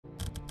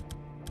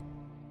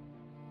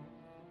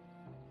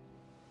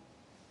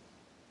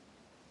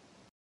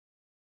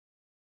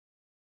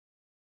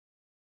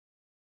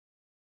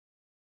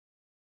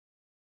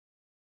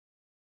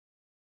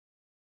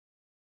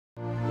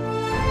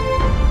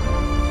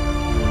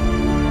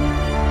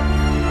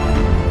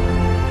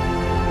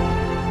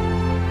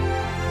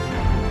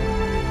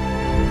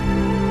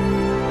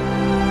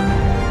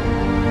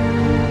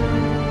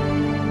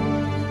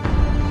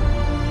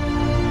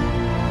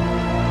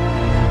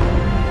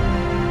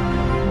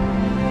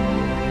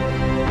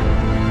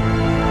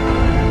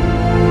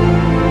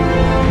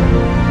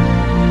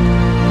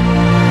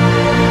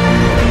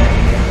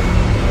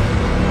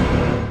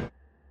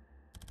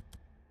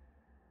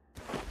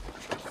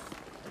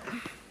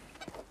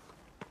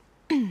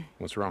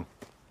What's wrong?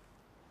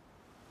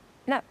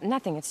 No,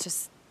 nothing. It's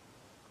just...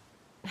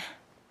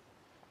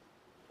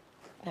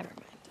 Never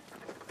mind.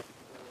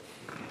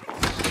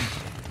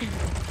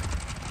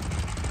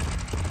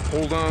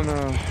 Hold on,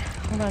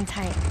 Hold on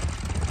tight.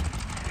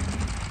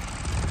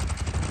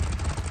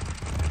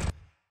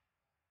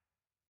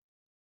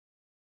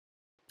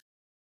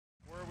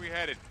 Where are we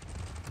headed?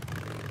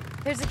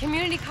 There's a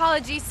community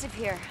college east of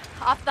here,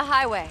 off the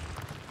highway.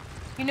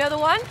 You know the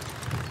one?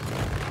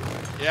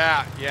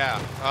 Yeah.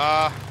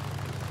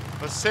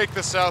 Let's take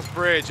the South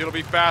Bridge. It'll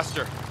be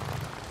faster.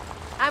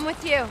 I'm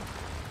with you.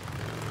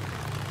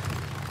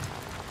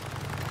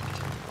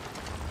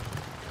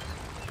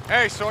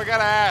 Hey, so I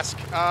gotta ask,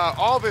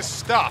 all this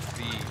stuff,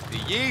 the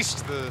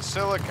yeast, the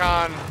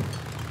silicon...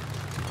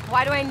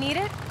 Why do I need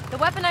it? The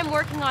weapon I'm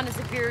working on is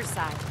a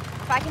viricide.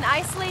 If I can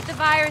isolate the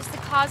virus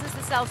that causes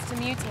the cells to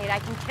mutate, I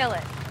can kill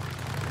it.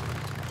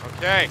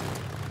 Okay.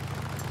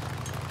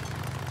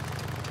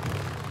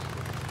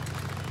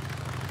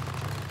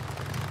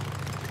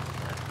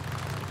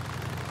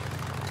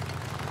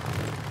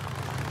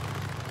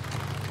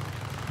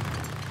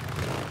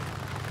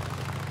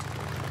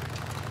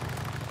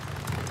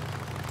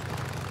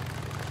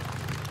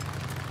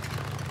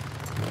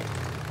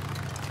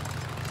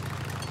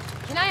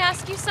 Can I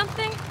ask you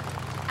something?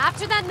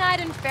 After that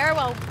night in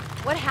Farewell,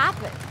 what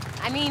happened?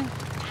 I mean,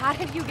 how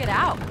did you get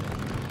out?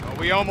 Well,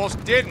 we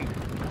almost didn't.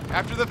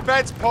 After the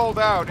feds pulled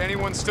out,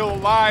 anyone still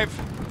alive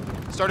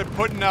started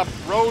putting up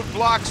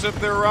roadblocks of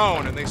their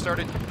own, and they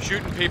started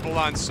shooting people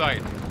on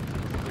sight.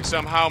 We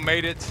somehow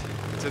made it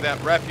to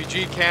that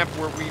refugee camp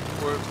where we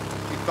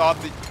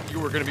thought that you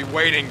were going to be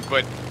waiting,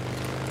 but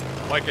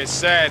like I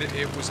said,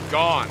 it was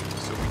gone.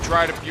 So we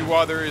tried a few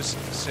others,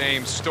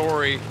 same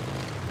story.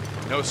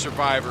 No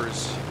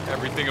survivors,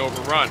 everything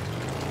overrun.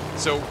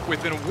 So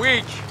within a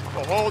week,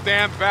 the whole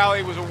damn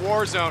valley was a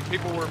war zone.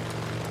 People were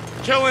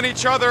killing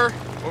each other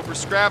over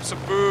scraps of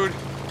food,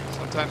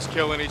 sometimes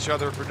killing each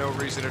other for no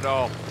reason at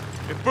all.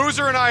 If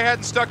Boozer and I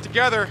hadn't stuck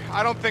together,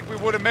 I don't think we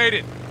would have made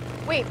it.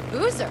 Wait,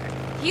 Boozer?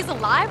 He's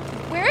alive?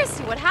 Where is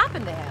he? What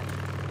happened to him?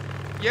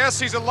 Yes,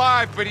 he's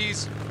alive, but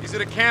he's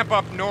at a camp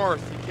up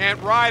north. He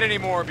can't ride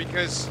anymore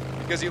because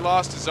he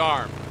lost his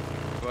arm.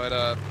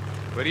 But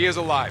he is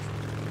alive.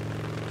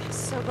 I'm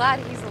so glad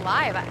he's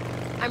alive.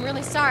 I'm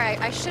really sorry.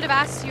 I should have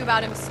asked you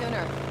about him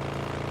sooner.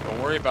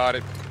 Don't worry about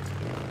it.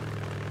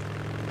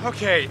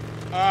 Okay,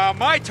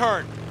 my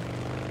turn.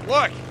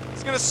 Look,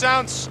 it's gonna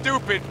sound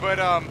stupid, but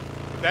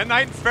that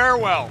night in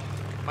Farewell,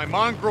 my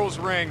mongrel's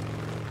ring,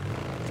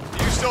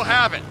 do you still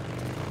have it?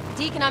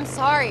 Deacon, I'm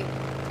sorry.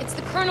 It's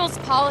the Colonel's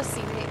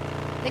policy.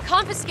 They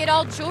confiscate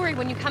all jewelry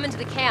when you come into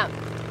the camp.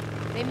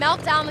 They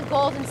melt down the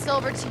gold and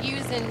silver to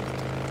use in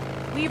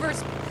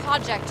Weaver's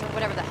project or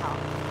whatever the hell.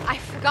 I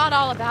forgot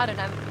all about it.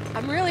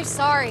 I'm really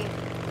sorry.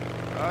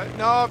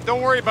 No,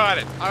 don't worry about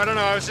it. I don't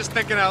know, I was just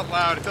thinking out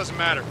loud. It doesn't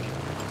matter.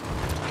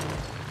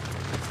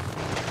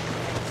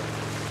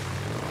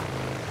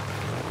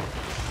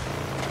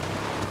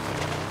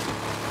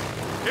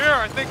 Here,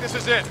 I think this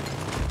is it.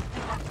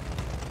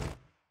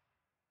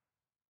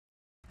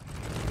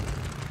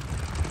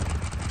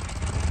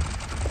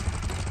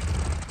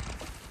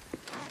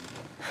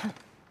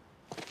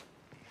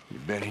 You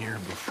been here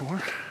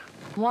before?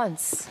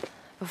 Once.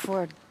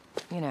 Before,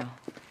 you know,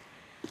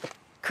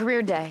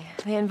 career day.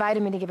 They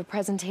invited me to give a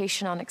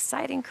presentation on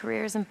exciting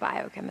careers in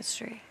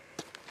biochemistry.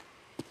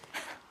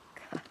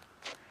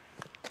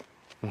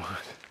 What?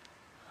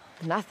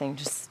 Nothing,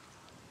 just...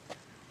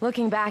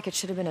 Looking back, it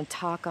should have been a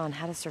talk on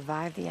how to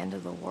survive the end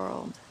of the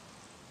world.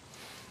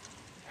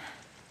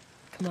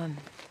 Come on.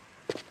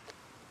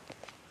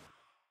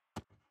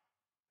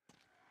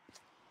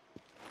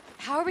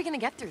 How are we gonna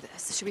get through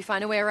this? Should we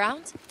find a way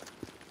around?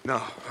 No,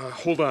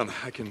 hold on.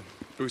 I can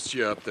boost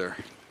you up there.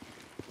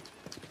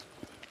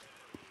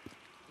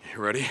 You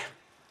ready?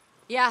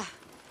 Yeah.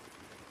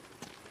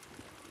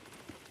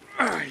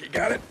 You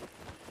got it?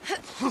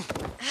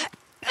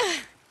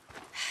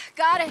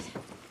 Got it.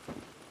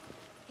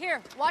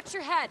 Here, watch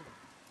your head.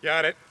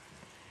 Got it.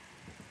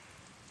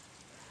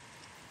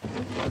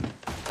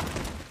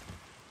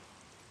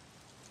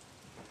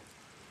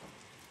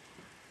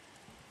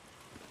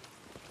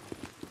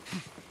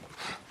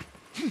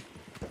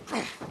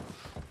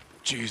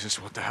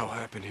 Jesus, what the hell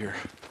happened here?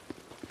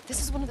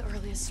 This is one of the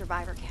earliest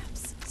survivor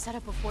camps, set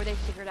up before they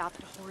figured out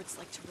that hordes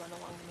like to run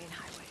along the main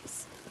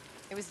highways.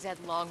 It was dead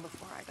long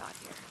before I got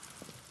here.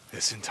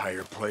 This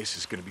entire place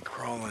is gonna be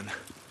crawling.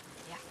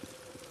 Yeah.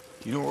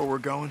 You know where we're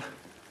going?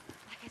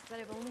 Like I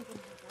said, I've only been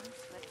here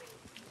once, but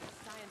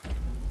science...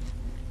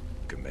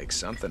 Could make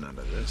something out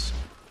of this.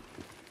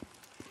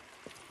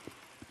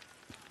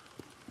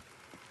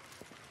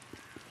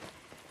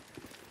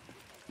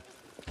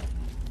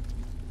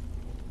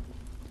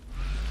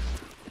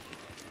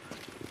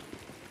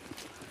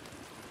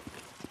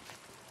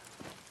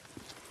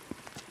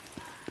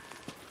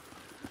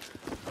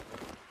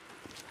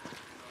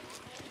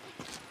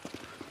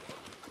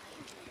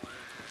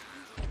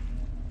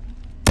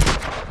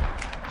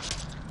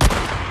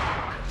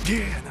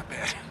 Yeah, not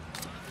bad.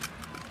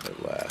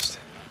 At last.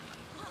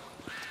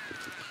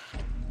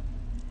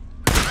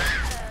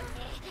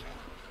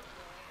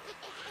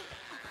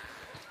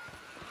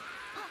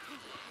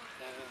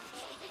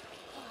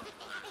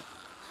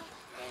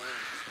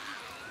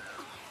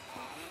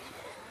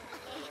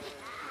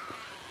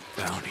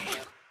 bounty.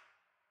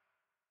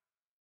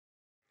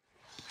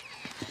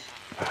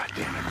 Ah,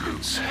 damn it,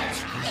 Boots.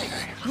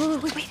 Okay. Oh,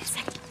 wait a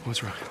second.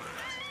 What's wrong?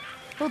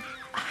 Well,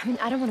 I mean,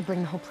 I don't want to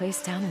bring the whole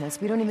place down in this.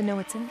 We don't even know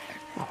what's in there.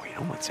 Oh, we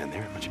know what's in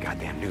there. A bunch of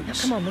goddamn news. Now,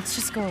 come on, let's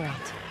just go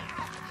around.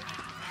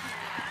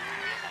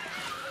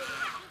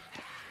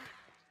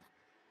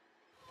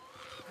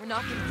 We're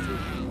not getting through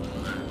here.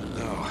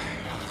 No.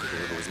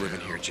 Whoever was living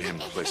here jammed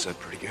the place up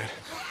pretty good.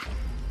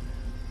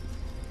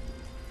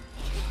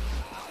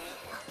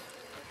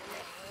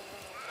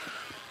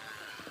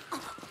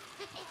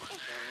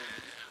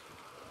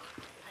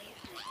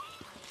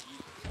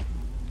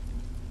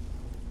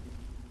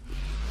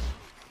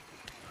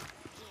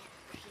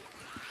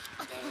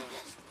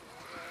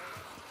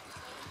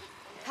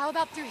 How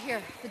about through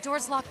here? The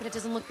door's locked, but it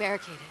doesn't look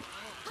barricaded.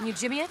 Can you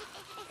jimmy it?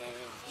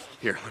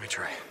 Here, let me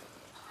try.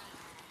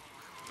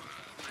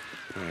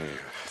 I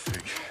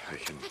think I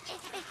can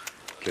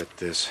get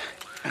this.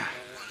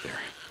 There.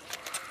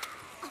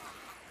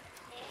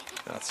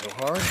 Not so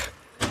hard.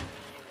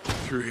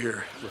 Through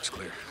here, looks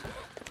clear.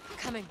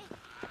 Coming.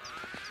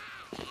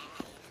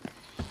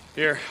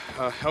 Here,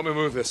 help me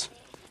move this.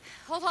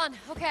 Hold on,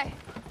 okay.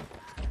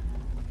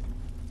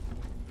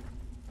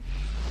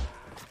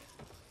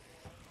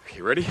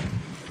 You ready?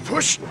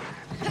 Push! You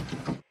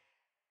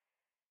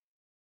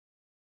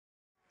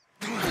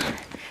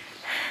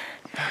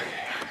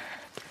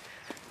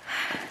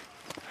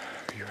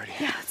ready?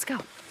 Yeah, let's go.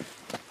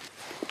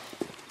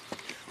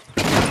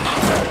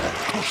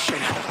 Oh, shit.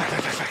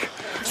 Back.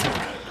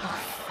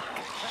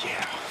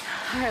 Yeah.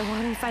 All right, why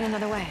don't we find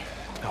another way?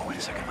 No, wait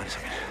a second.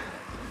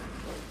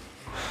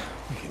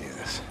 We can do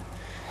this.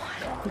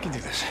 We can do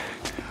this.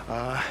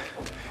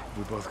 If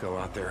we both go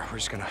out there, we're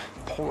just gonna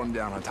pull them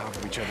down on top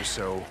of each other,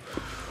 so...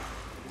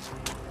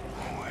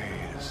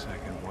 Wait a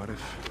second, what if...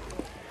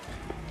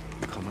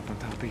 you come up on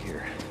top of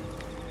here,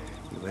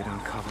 you lay down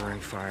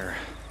covering fire,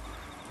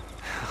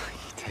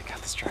 you take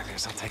out the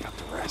stragglers, I'll take out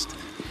the rest.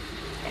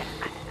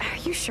 Are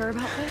you sure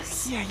about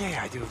this?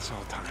 Yeah, I do this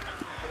all the time.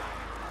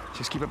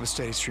 Just keep up a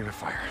steady stream of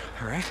fire,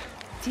 all right?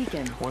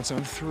 Deacon. Once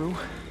I'm through,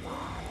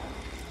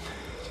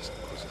 just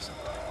close this up.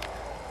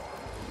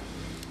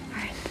 All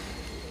right.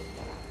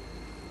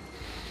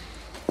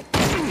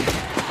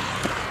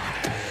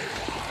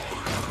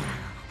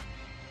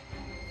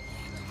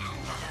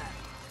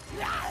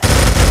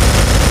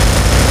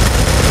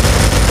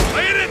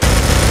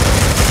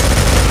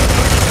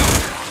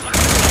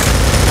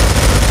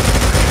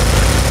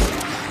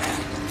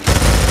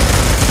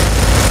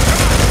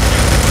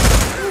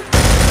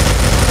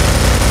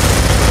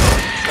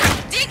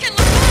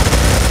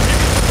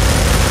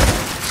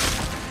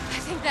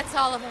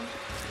 All of them.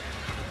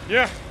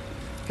 Yeah,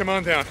 come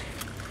on down.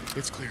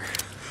 It's clear.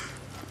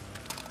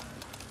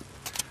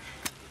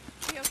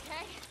 You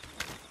okay?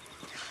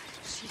 God,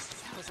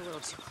 Jesus, that was a little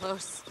too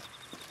close.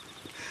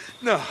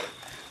 No,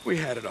 we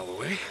had it all the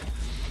way.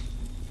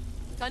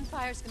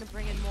 Gunfire's gonna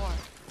bring in more.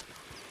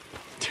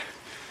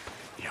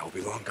 Yeah, we'll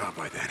be long gone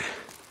by then.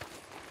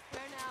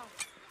 Where now?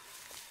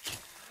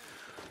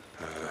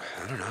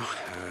 I don't know.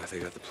 They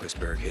got the place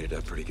barricaded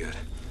up pretty good.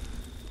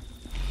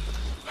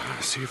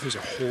 See if there's a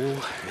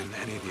hole in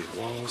any of these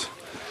walls.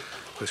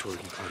 Place where we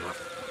can climb up.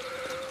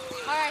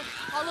 All right,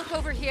 I'll look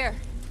over here.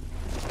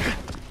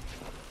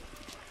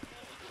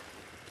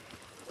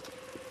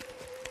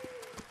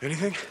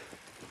 Anything?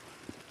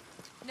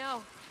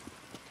 No.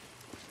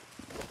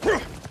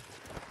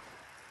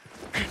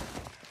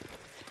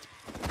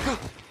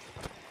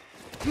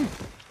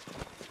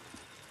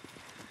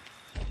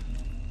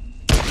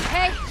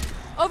 Hey,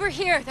 over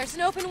here. There's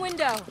an open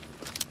window.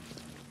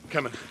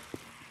 Coming.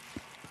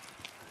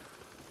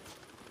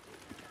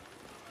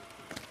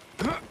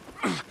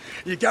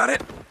 You got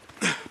it?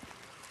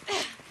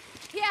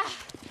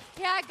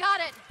 Yeah, I got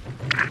it.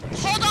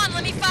 Hold on,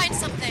 let me find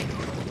something.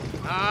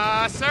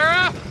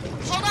 Sarah?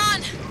 Hold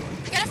on.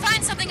 I gotta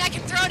find something I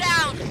can throw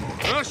down.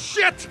 Oh,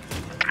 shit!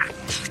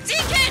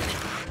 Deacon!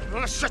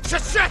 Oh, shit!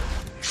 God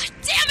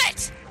damn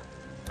it!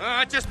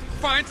 Just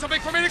find something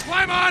for me to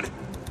climb on!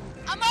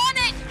 I'm on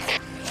it!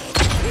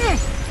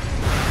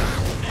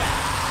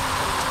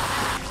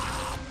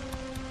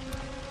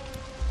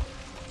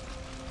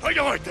 How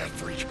you like that,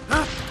 freak?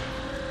 Huh?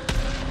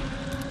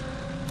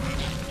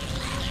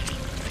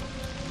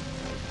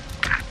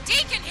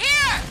 Deacon,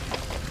 here!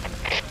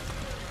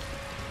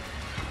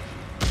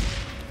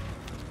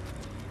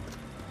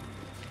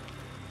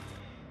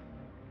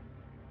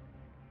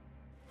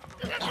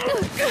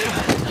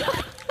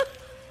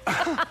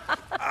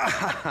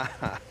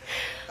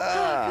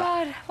 Oh,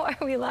 God, why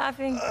are we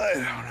laughing? I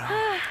don't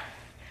know.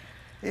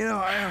 You know,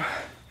 I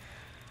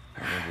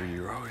remember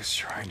you were always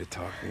trying to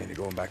talk me into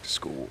going back to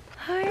school.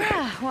 Oh,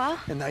 yeah, well.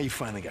 And now you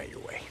finally got your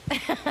way.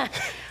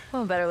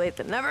 Well, better late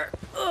than never.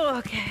 Oh,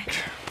 okay.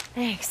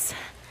 Thanks.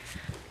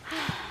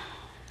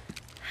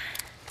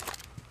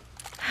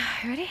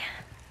 You ready?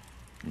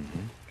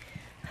 Mm-hmm.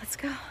 Let's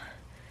go. All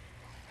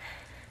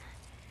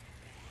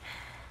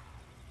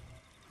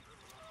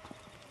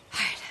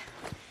right.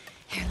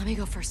 Here, let me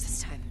go first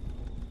this time.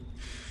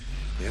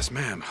 Yes,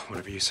 ma'am.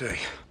 Whatever you say.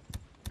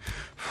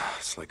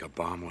 It's like a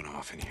bomb went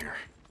off in here.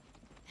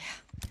 Yeah,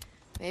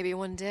 maybe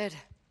one did.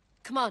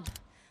 Come on,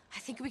 I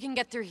think we can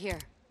get through here.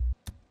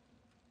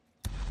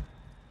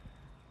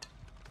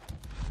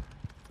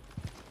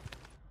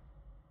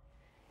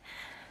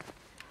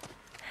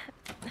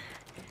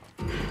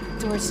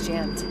 Door's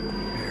jammed.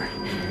 Here.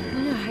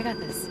 No, I got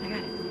this. I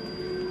got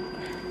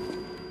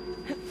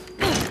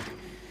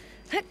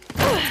it.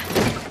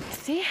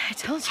 See? I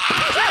told you.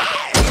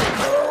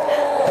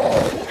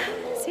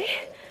 See?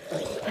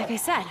 Like I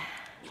said,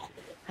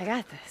 I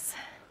got this.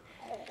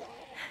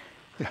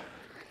 Yeah.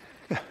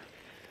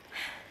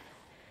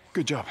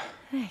 Good job.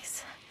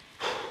 Thanks.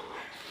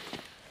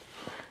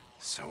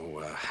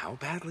 So, how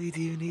badly do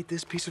you need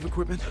this piece of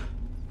equipment?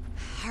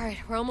 All right,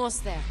 we're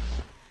almost there.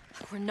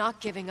 We're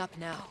not giving up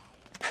now.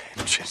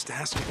 I'm just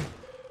asking.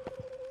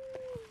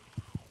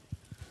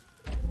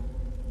 Now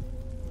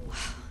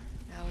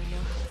we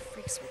know how the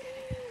freaks we're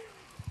getting.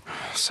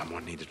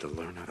 Someone needed to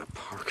learn how to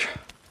park.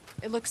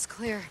 It looks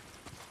clear.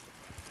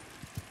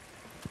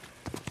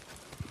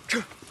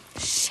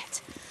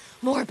 Shit.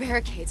 More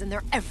barricades, and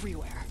they're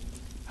everywhere.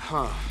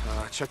 Huh.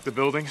 Check the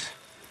buildings.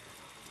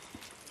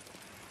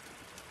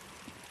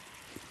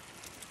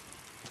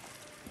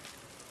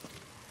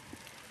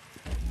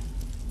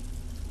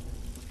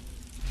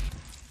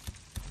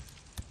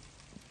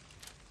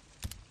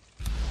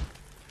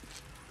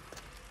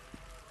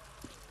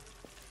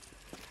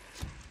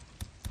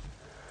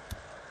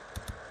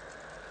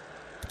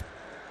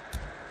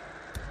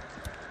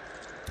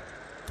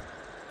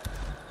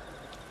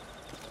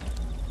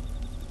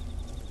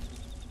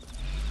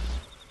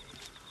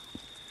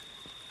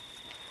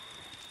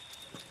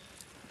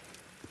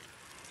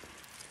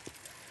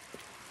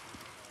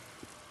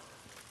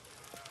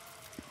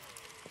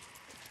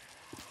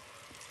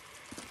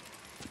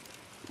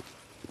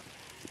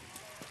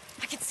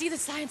 See the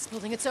science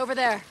building, it's over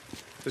there.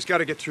 Just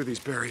gotta get through these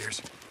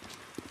barriers.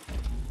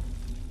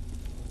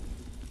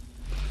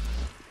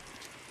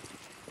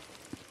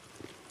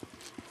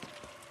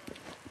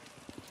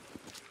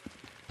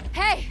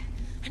 Hey!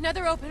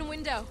 Another open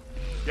window.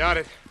 Got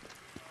it.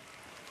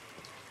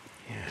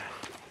 Yeah.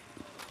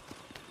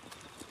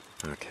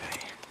 Okay.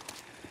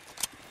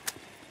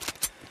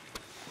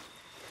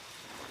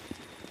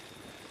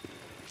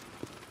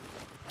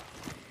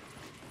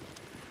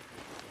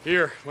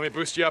 Here, let me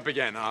boost you up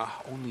again.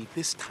 Only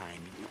this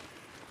time you...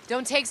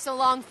 Don't take so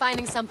long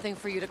finding something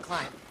for you to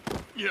climb.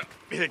 Yeah,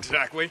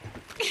 exactly.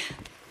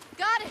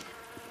 Got it!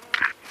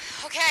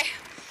 Okay,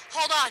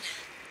 hold on.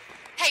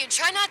 Hey, and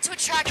try not to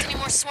attract any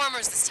more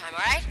swarmers this time,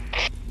 alright?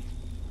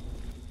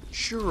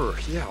 Sure,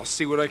 yeah, I'll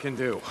see what I can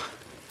do.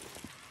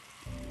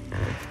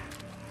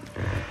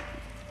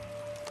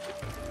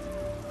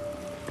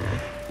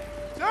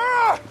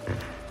 Sarah!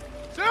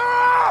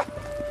 Sarah!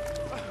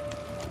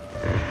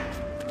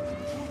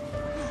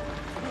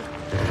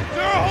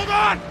 Sarah, hold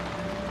on!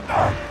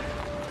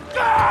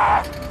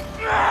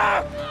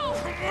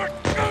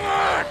 Come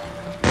on!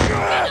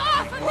 Get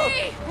off of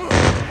me!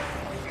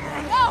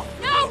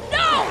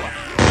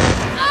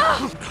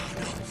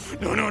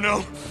 No, no, no!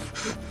 No.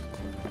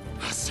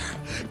 Sarah.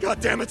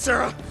 God damn it,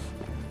 Sarah!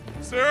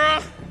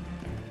 Sarah!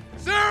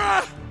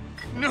 Sarah!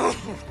 No!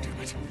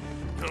 Damn it.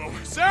 No.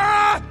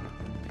 Sarah!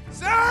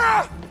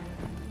 Sarah!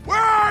 Where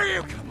are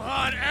you? Come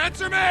on,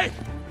 answer me!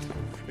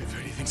 If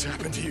anything's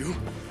happened to you...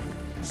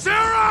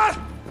 Sarah!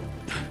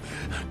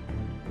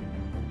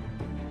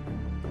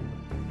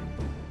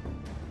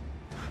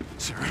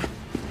 Sarah?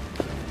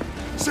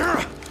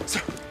 Sarah!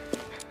 Sarah!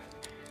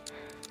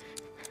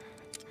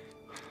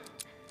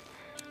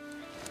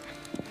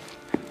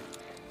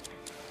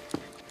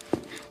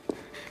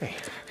 Hey.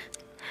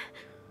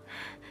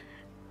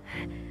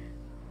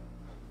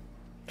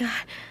 God,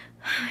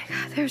 oh my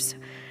God,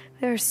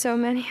 there are so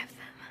many of them.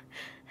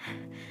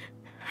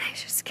 They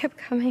just kept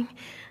coming.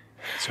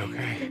 It's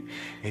okay.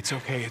 It's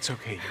okay. It's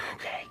okay. You're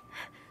okay.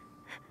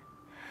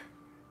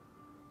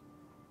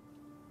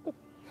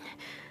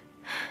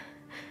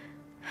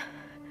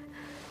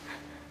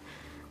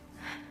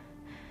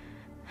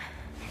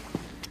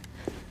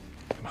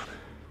 Come on.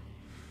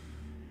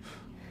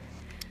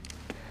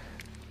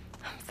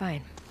 I'm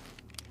fine.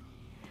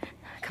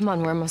 Come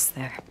on, we're almost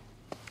there.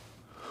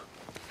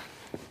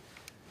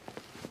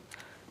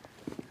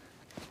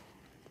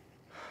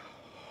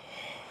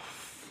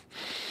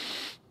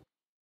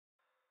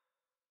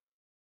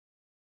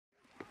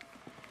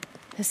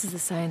 This is the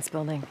science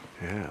building.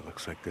 Yeah, it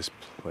looks like this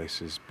place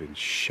has been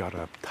shut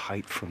up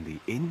tight from the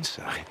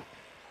inside.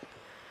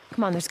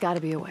 Come on, there's got to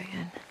be a way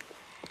in.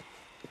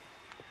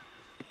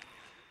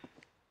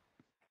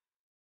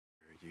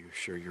 Are you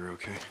sure you're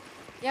okay?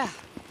 Yeah.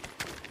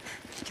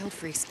 Killed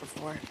freaks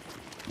before.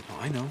 Oh,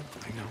 I know.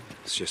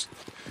 It's just...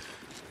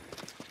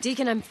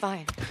 Deacon, I'm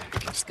fine.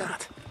 It's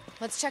not.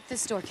 Let's check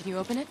this door. Can you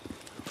open it?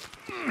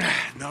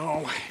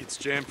 No, it's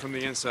jammed from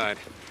the inside.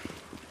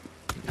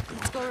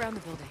 Let's go around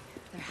the building.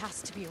 There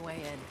has to be a way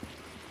in.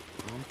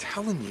 I'm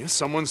telling you,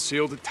 someone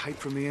sealed it tight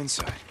from the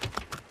inside.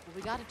 Well,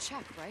 we gotta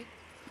check, right?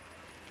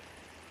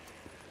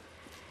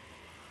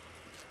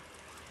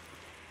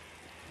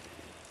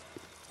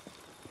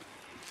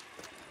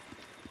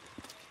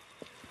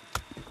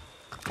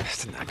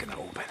 It's not gonna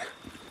open.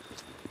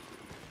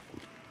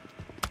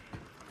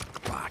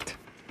 Locked.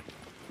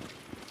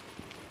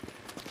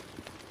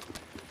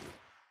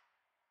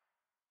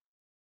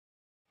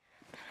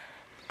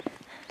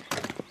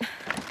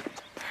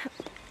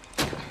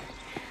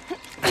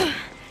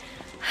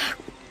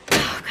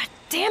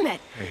 Damn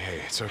it! Hey,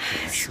 it's okay.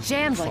 It's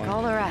jammed like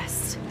all the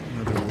rest.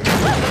 Another way.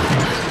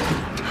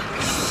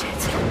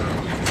 Shit.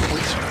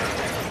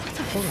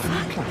 Hold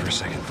on for a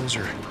second. Those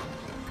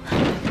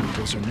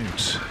are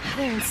nukes.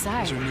 They're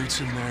inside. Those are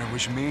nukes in there,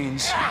 which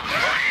means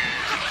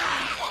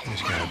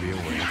there's gotta be a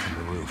way from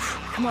the roof.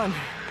 Come on.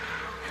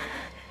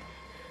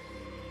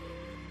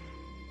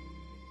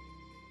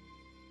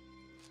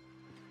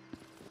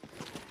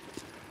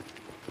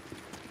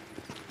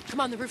 Come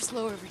on, the roof's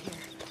low over here.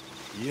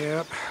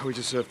 Yep, we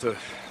just have to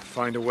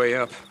find a way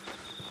up.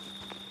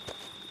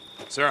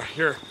 Sarah,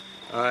 here,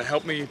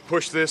 help me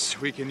push this.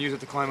 We can use it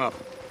to climb up.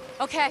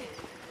 Okay.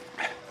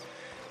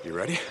 You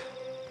ready?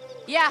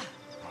 Yeah.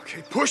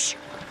 Okay, push!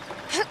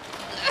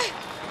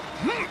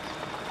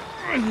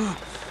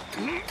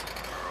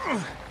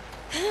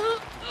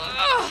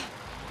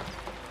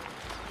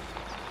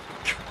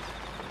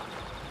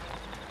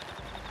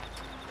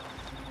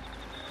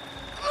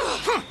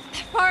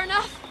 Far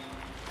enough?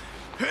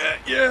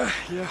 Yeah,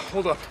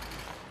 hold up.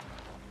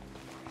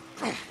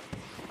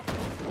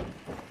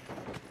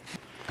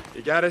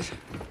 You got it?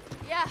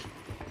 Yeah.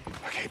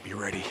 Okay, be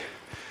ready.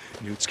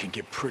 Newts can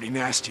get pretty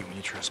nasty when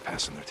you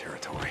trespass in their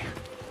territory.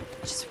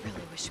 I just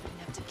really wish we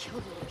didn't have to kill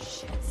the little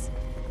shits.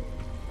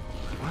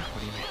 What? What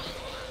do you mean?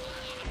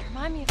 They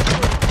remind me of...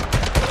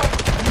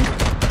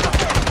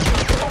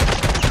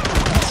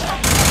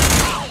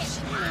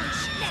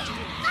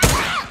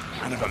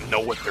 None of them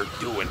know what they're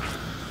doing.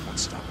 Won't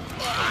stop.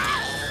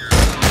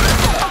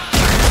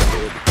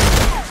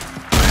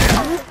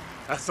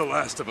 That's the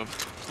last of them.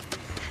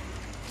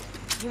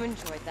 You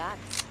enjoyed that?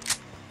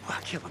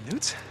 What, killing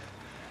newts?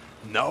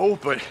 No,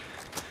 but...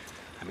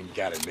 I mean, you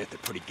gotta admit, they're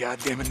pretty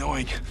goddamn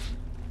annoying.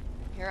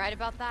 You're right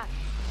about that.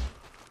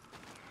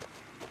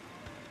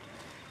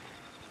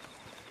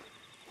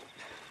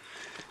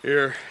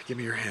 Here, give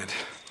me your hand.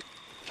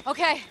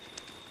 Okay.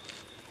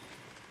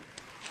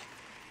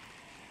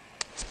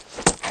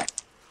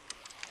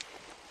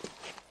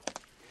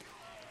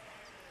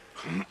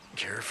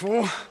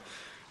 Careful.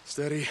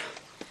 Steady.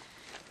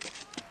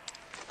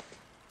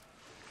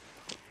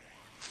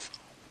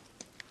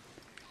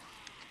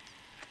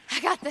 I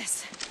got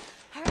this.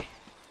 All right.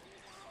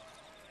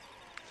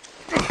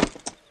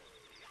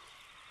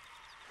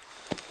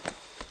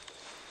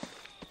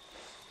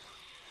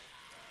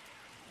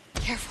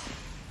 Careful.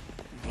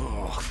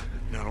 Oh,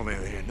 not only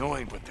are they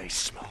annoying, but they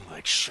smell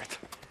like shit.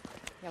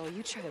 Yeah, well,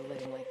 you try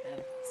living like them.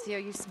 See how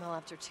you smell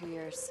after 2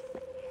 years.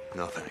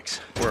 No thanks.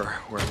 Where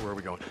are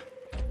we going?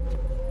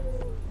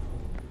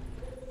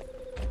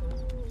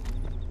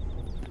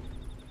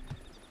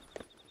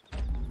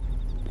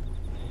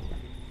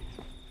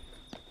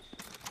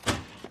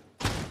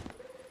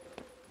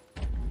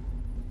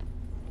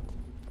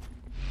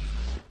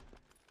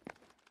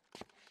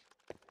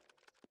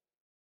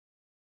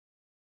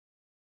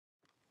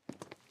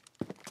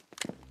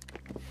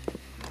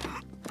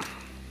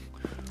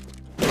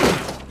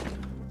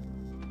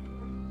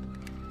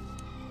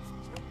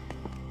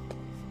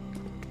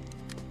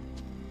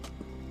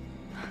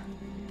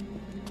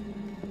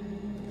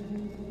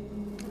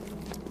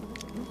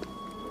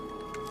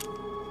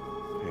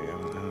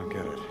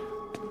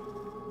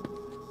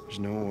 There's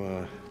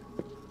no,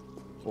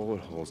 bullet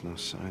holes, no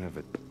sign of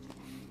it.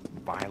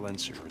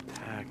 Violence or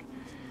attack.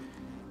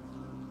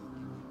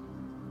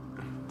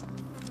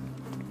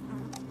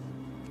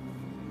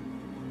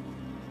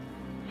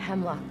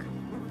 Hemlock.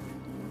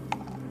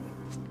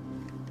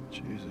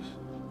 Jesus.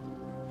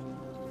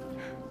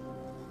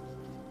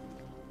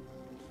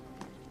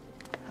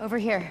 Over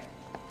here.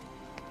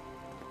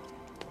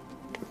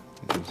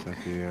 Is that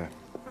the,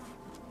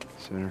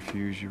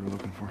 centrifuge you were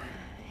looking for?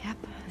 Yep,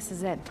 this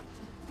is it.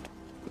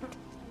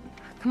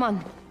 Come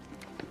on.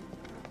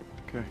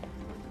 Okay.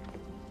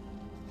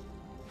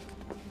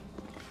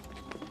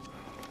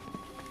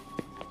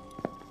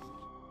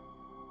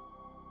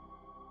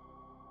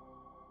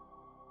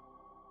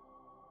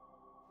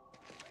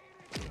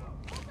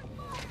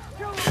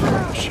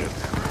 Oh, shit.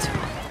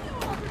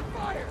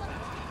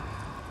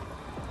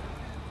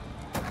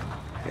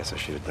 Guess I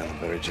should have done a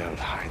better job of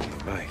hiding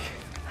the bike.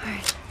 All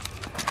right.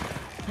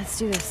 Let's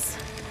do this.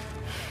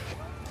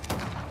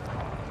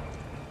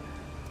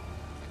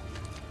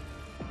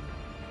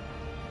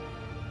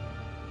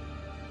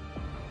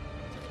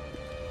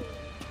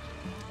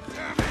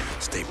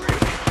 Stay ready.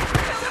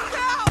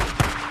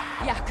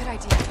 Yeah, good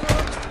idea.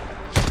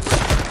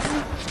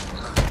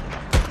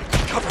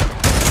 Cover!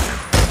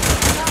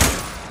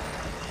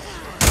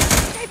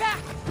 Stay back!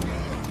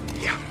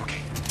 Yeah,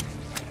 okay.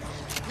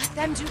 Let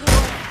them do the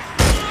work.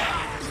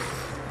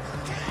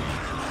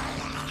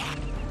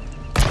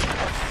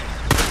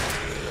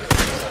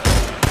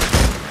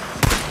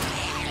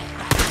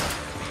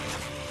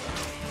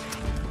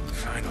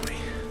 Finally.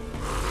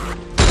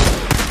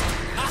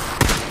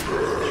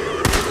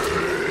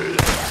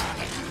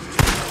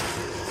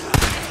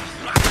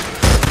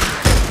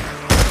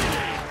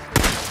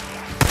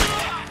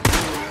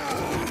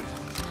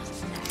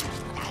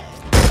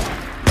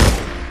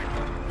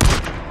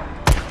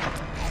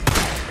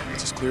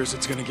 clear as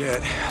it's gonna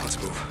get.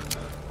 Let's move.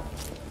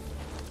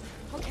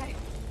 Okay.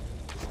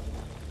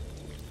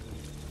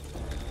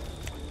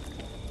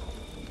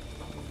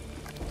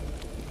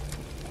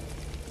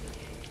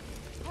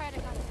 All right, I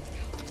got it.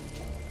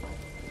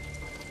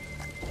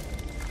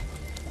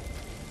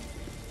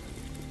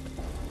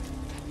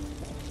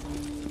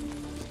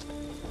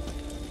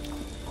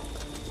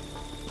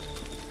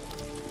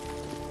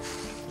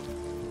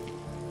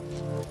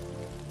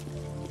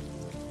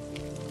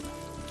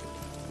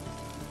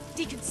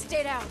 Deacon,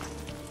 stay down.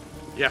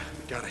 Yeah,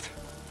 got it.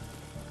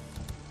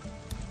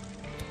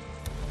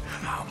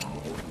 Oh,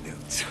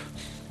 newts.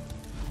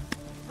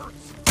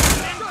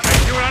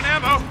 Hey, you on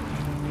ammo?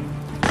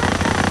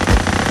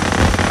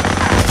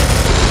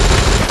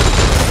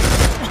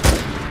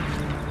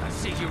 I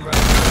see you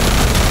running.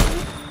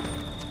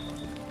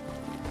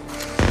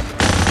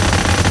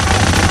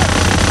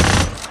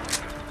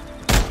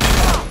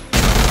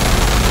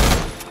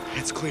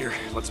 It's clear.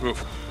 Let's move.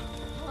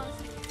 Hold on a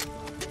second.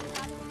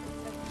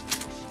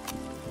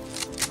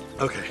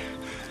 Okay.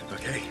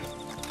 Okay.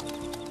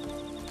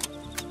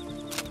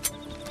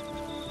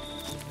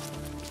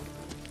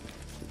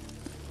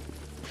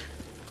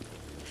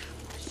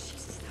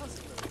 Jesus, that was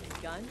a really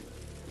good gun.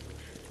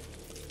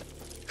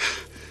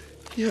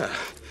 Yeah,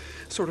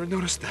 sort of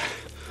noticed that.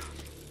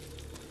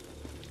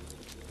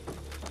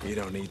 You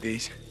don't need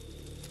these?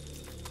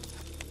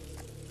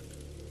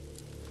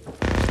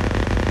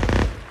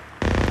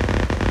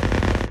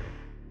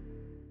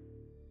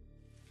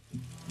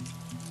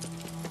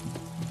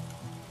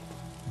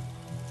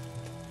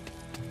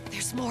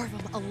 There's more of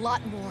them, a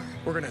lot more.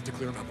 We're gonna have to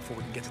clear them out before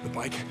we can get to the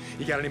bike.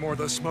 You got any more of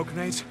those smoke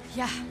grenades?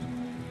 Yeah.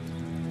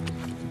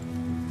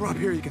 We're up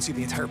here, you can see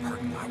the entire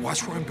parking lot.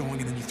 Watch where I'm going,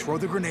 and then you throw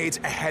the grenades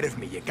ahead of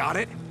me. You got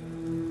it?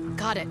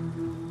 Got it.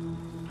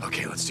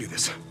 Okay, let's do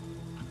this.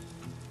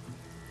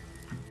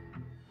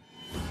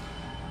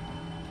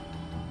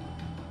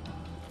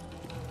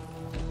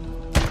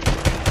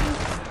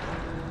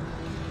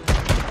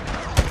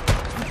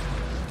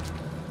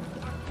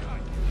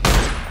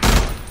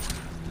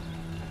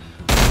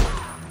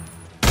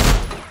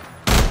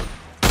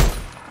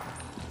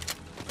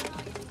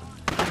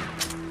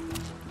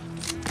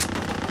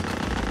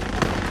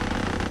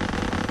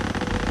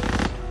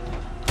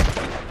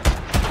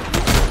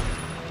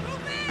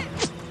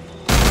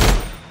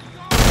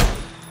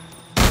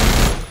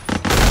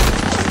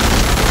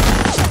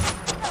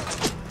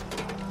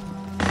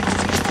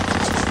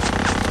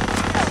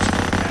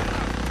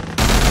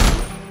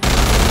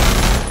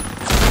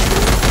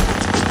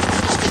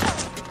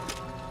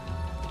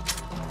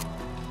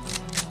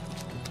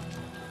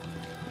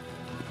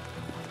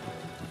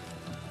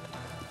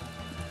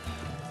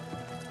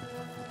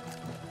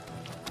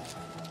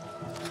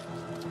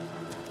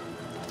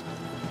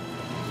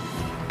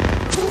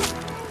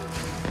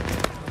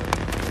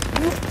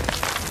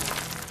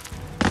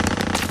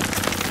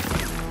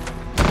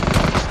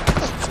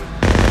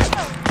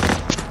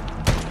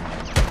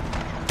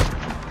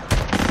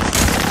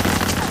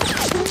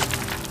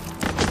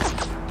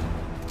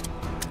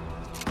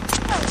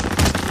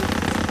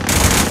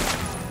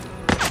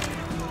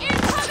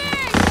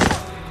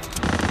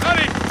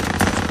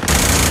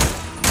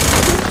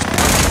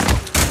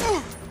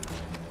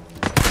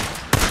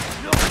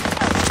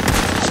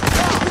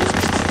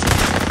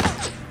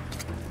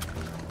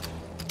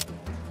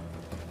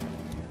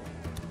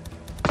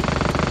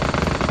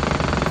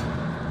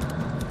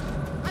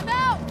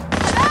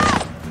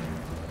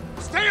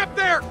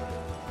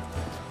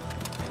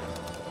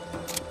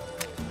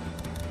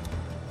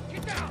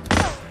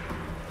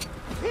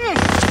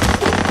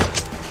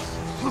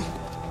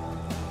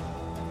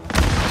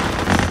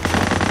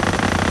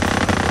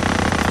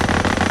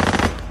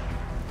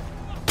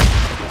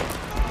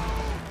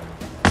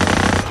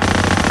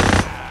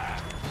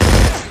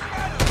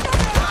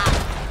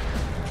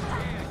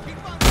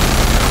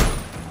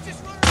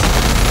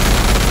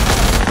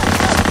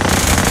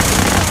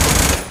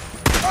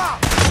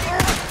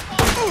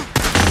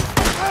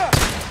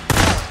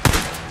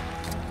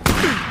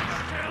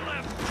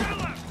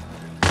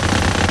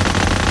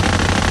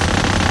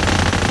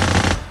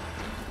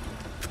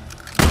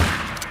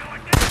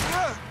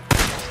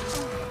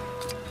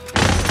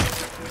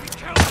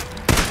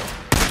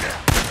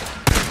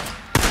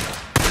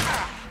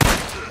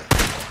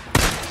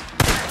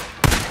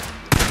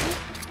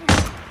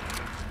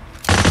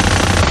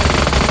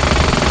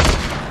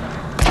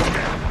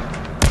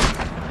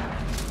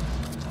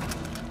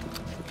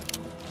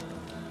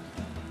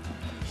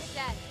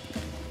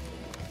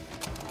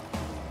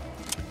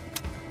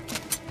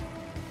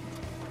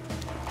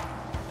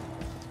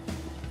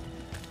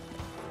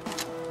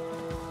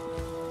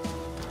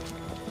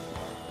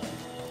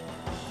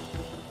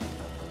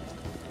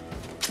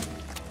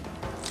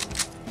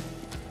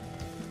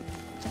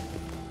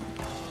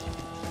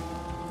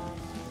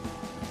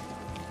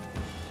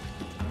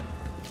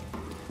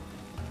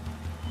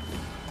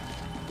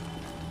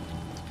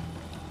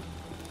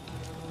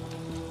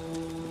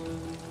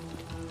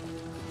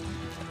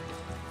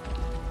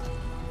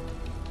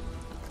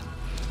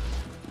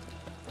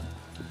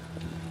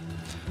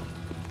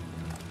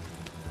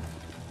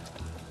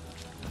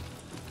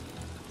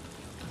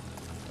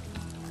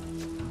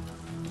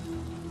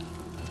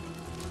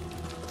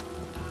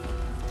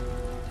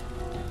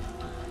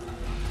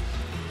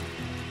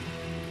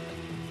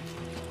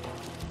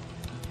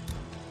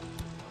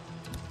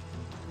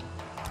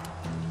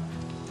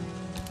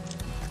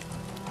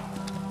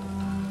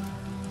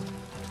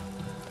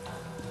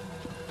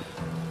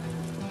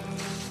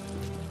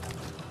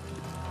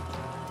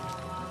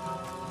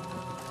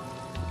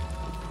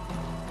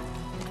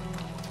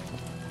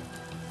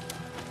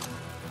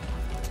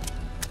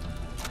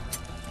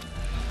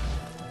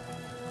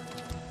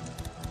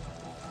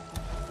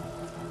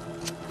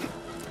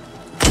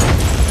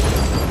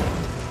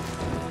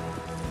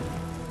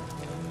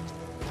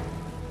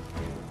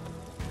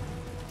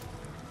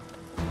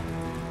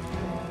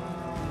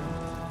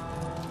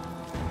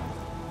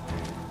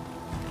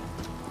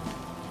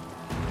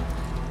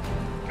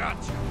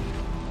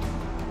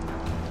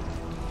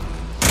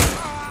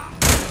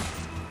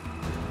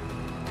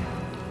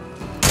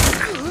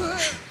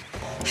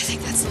 I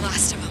think that's the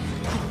last of them.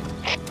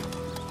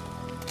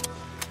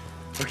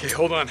 Okay,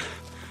 hold on.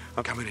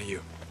 I'm coming to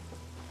you.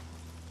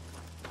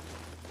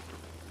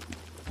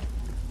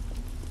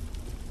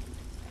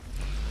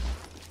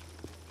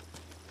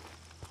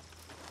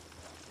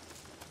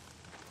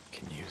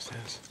 Can you use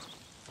this?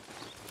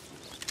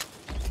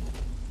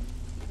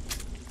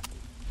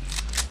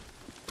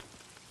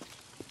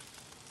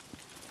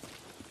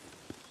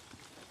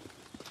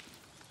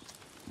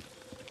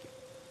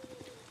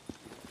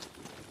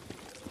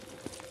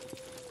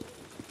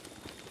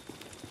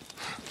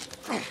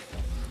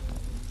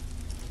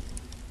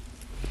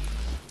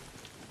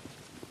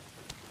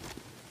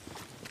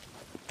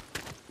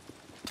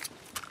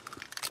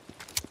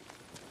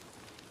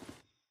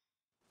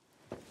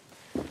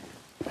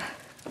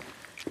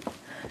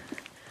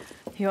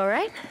 You all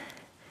right?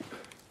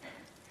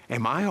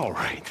 Am I all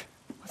right?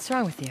 What's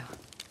wrong with you?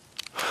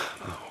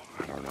 Oh,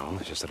 I don't know.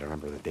 It's just that I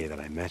remember the day that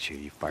I met you.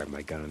 You fired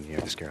my gun in the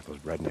air to scare off those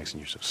rednecks, and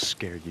you're so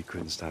scared you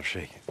couldn't stop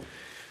shaking.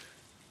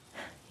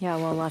 Yeah,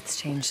 well, lots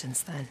changed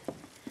since then.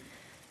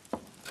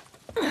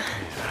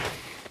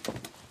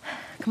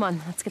 Come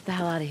on, let's get the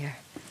hell out of here.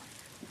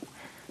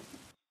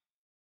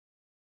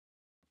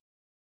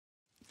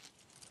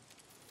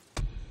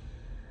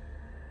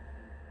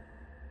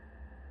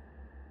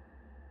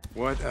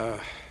 What,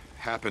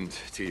 happened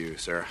to you,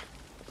 Sarah?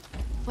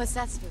 What's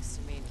that supposed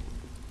to mean?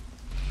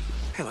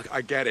 Hey, look,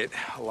 I get it.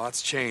 A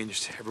lot's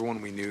changed.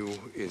 Everyone we knew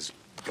is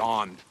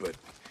gone, but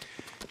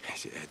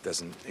it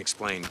doesn't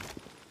explain.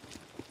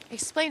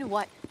 Explain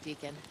what,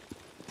 Deacon?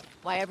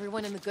 Why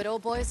everyone in the Good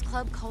Old Boys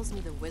Club calls me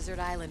the Wizard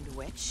Island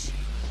Witch?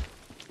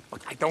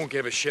 Look, I don't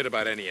give a shit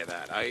about any of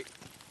that.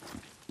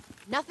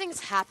 Nothing's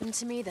happened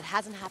to me that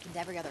hasn't happened to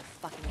every other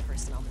fucking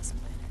person on this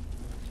planet.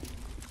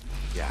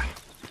 Yeah.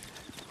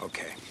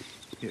 Okay.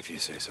 If you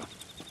say so.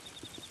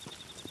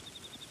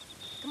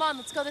 Come on,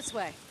 let's go this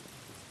way.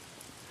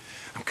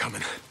 I'm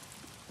coming.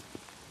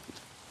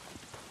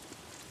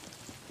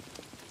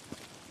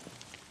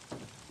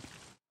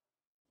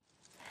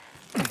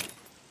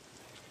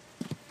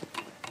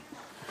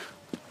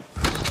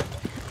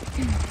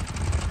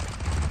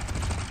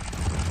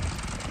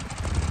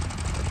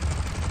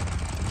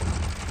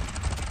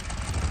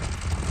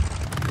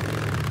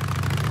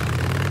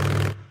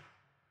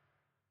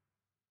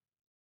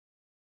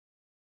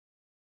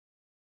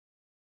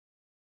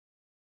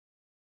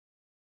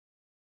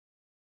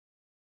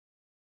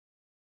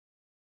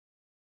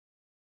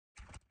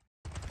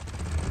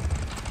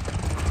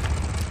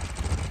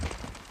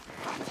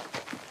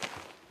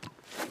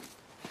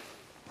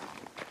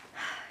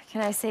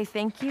 Can I say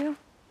thank you?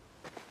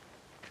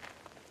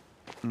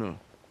 No.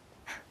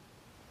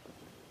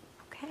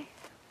 Okay.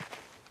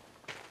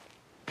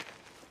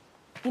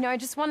 You know, I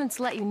just wanted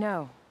to let you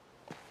know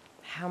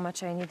how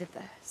much I needed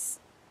this.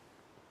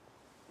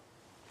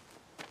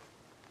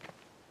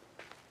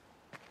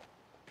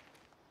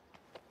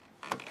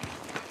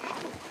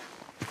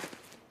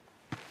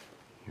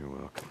 You're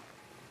welcome.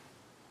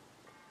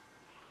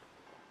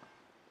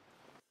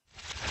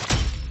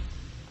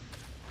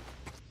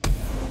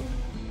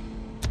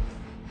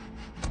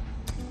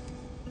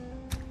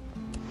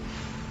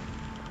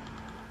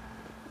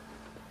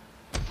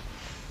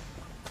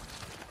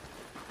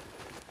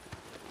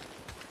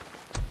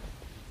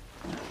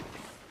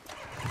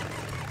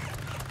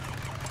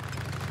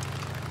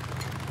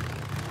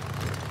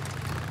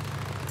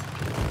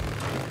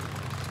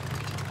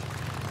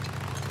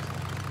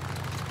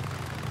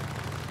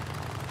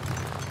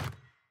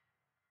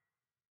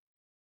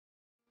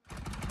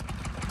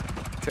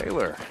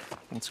 Taylor,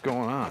 what's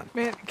going on?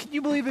 Man, can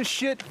you believe this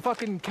shit?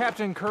 Fucking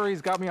Captain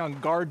Curry's got me on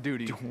guard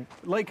duty.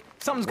 Like,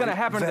 something's gonna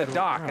happen to the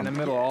dock in the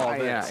middle of all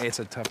this. Yeah, it's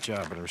a tough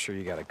job, but I'm sure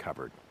you got it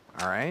covered.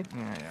 All right?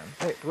 Yeah.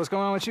 Hey, what's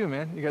going on with you,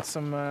 man? You got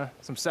some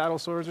saddle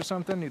sores or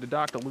something? Need a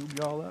doc to lube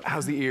you all up?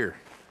 How's the ear?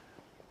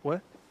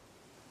 What?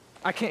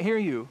 I can't hear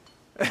you.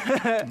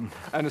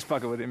 I'm just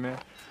fucking with you, man.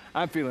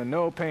 I'm feeling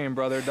no pain,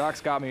 brother.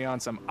 Doc's got me on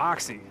some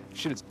oxy.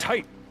 Shit is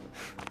tight.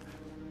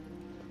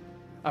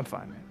 I'm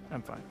fine, man.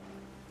 I'm fine.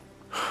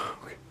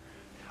 Okay.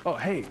 Oh,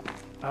 hey.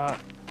 I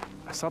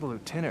saw the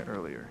lieutenant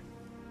earlier.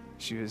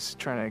 She was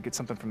trying to get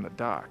something from the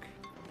dock.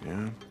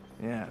 Yeah?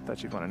 Yeah, I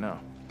thought you'd want to know.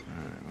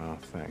 All right, well,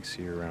 thanks.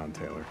 See you around,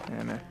 Taylor.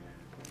 Yeah, man.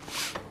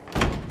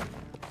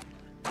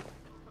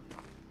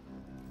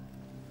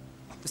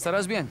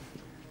 Estarás bien.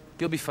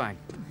 You'll be fine.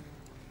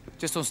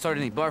 Just don't start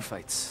any bar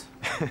fights.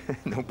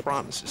 No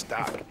promises,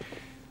 Doc.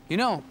 You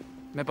know,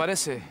 me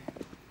parece...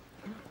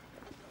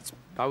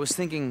 I was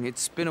thinking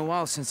it's been a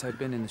while since I've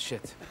been in the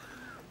shit.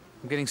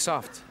 I'm getting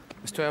soft.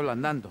 Estoy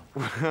ablandando.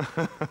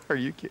 Are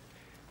you kidding?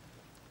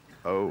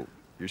 Oh,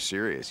 you're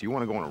serious? You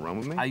want to go on a run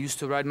with me? I used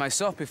to ride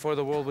myself before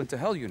the world went to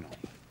hell, you know.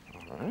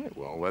 All right,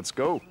 well, let's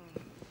go.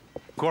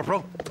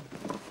 Corporal?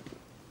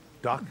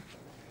 Doc?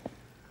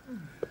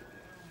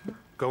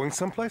 Going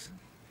someplace?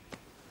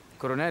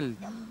 Coronel,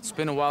 it's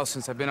been a while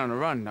since I've been on a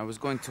run. I was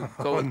going to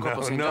go with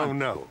Corporal St. Jhon.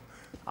 No.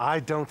 I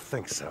don't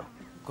think so.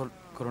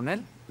 Coronel?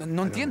 No I don't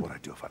know entiendo. what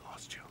I'd do if I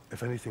lost you.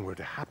 If anything were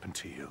to happen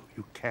to you,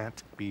 you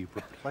can't be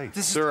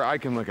replaced. Sir, I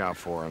can look out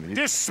for him.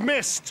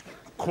 Dismissed,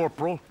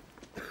 Corporal.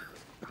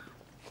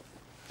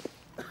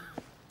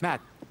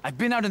 Matt, I've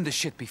been out in the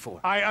shit before.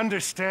 I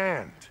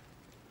understand.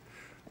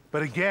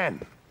 But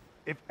again,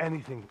 if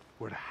anything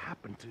were to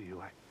happen to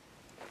you,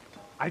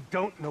 I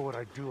don't know what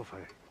I'd do if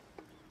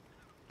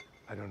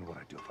I don't know what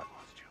I'd do if I lost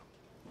you.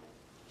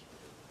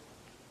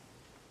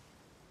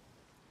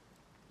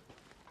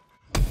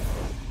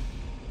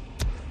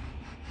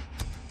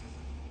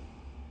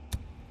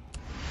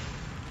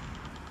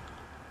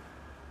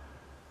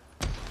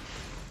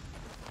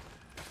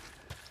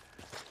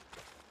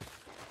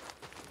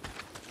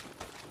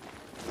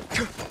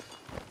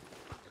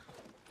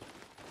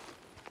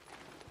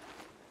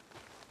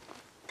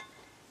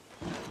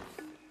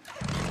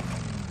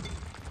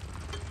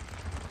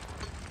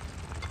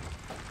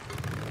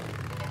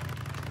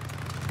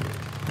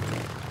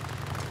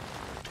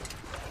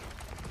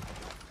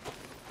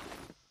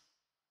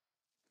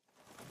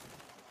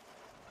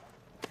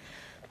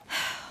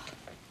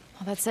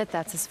 Well, that's it.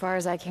 That's as far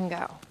as I can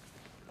go.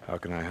 How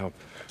can I help?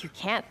 You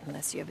can't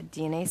unless you have a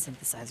DNA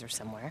synthesizer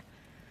somewhere.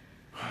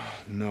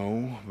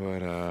 No, but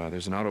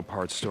there's an auto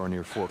parts store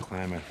near Fort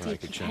Klamath where I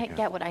Deke, could you check can't out.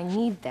 get what I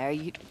need there.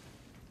 God, you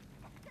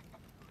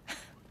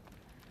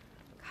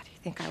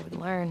think I would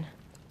learn?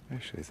 I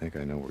actually think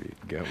I know where you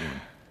can get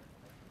one.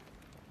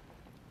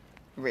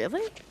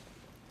 Really?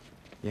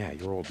 Yeah,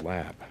 your old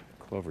lab,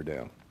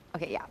 Cloverdale.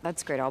 Okay, yeah,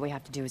 that's great. All we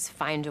have to do is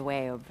find a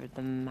way over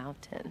the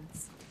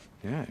mountains.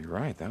 Yeah, you're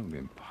right. That would be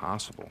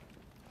impossible.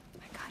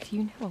 My God,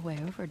 you know a way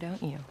over,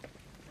 don't you?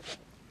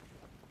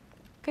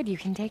 Good, you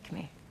can take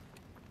me.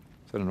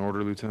 Is that an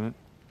order, Lieutenant?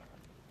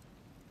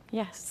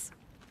 Yes.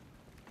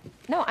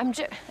 No, I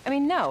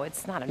mean, no,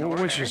 it's not an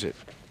order. Which is it?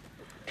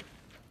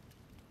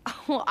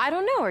 Well, I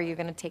don't know. Are you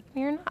gonna take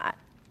me or not?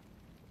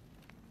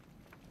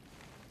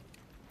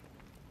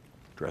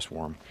 Dress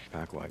warm,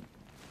 pack light.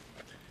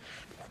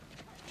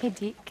 Hey,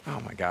 Deke.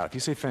 Oh my God! If you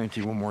say thank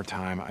you one more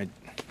time,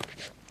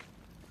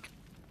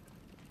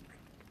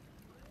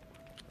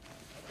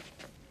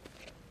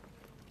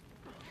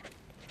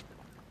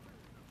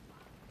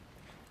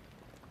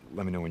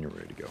 Let me know when you're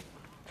ready to go.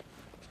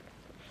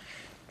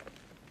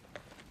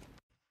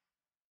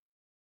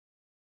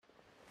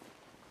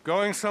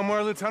 Going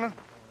somewhere, Lieutenant?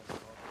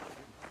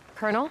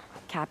 Colonel?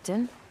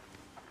 Captain?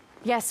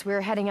 Yes,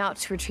 we're heading out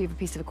to retrieve a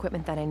piece of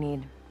equipment that I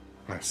need.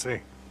 I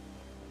see.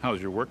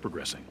 How's your work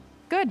progressing?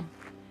 Good.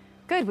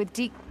 Good. With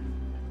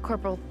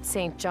Corporal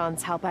St.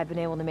 John's help, I've been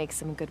able to make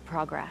some good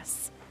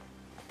progress.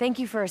 Thank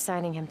you for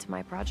assigning him to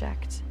my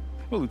project.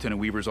 Well, Lieutenant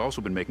Weaver's also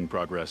been making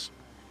progress.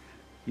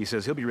 He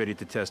says he'll be ready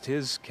to test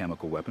his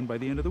chemical weapon by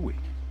the end of the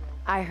week.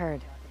 I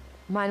heard.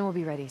 Mine will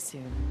be ready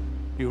soon.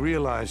 You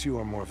realize you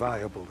are more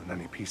valuable than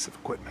any piece of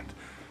equipment.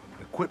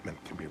 Equipment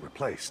can be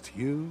replaced.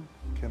 You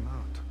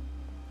cannot.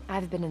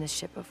 I've been in this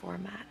ship before,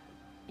 Matt.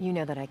 You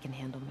know that I can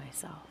handle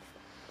myself.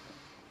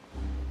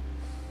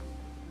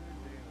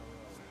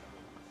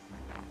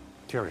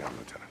 Carry on,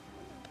 Lieutenant.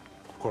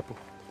 Corporal.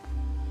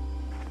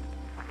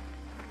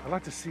 I'd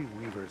like to see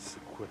Weaver's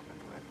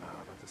equipment right now.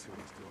 I'd like to see what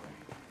he's doing.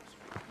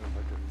 If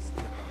I could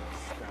step on his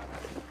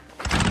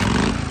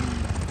status.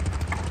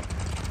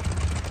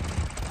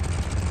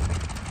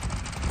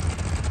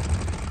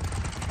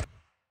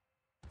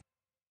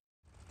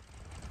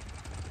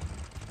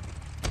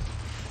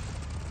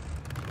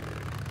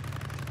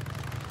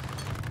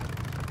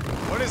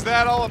 What is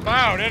that all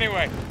about,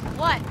 anyway?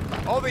 What?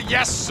 All the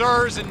yes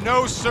sirs and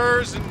no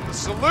sirs and the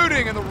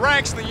saluting and the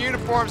ranks and the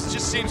uniforms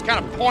just seems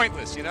kind of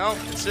pointless, you know,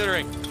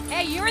 considering.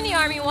 Hey, you were in the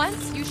army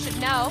once. You should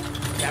know.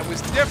 That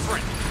was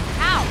different.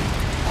 How?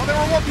 Well, there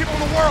were more people in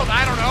the world.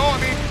 I don't know. I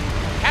mean,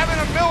 having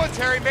a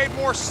military made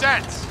more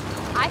sense.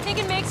 I think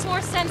it makes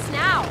more sense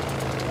now.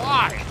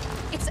 Why?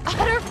 It's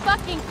utter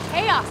fucking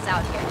chaos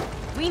out here.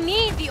 We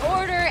need the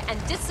order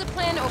and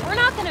discipline or we're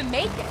not gonna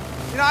make it.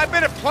 You know, I've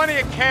been at plenty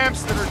of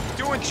camps that are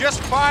doing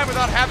just fine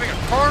without having a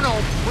colonel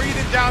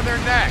breathing down their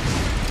necks.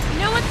 You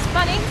know what's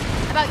funny?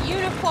 About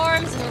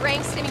uniforms and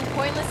ranks seeming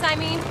pointless, I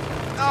mean?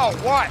 Oh,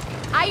 what?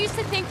 I used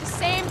to think the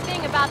same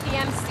thing about the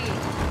MC.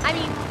 I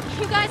mean,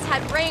 you guys had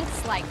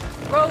ranks like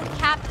road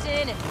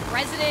captain and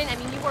president. I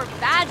mean, you wore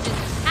badges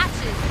and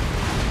patches,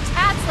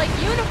 tats like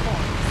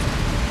uniforms.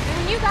 And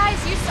when you guys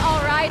used to all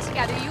ride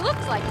together, you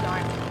looked like an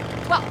army.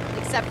 Well,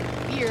 except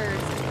for beards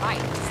and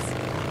bikes.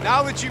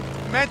 Now that you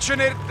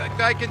mention it,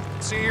 I can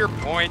see your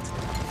point.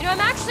 You know, I'm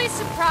actually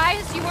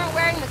surprised you weren't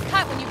wearing the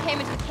cut when you came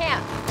into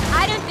camp.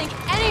 I didn't think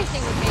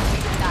anything would make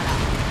you give that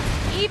up.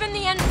 Even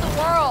the end of the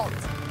world.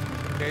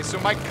 Okay, so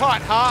my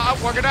cut, huh?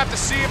 We're gonna have to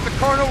see if the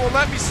colonel will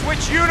let me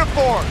switch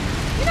uniforms.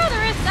 You know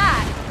there is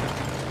that.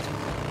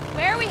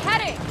 Where are we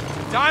heading?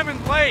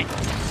 Diamond Lake.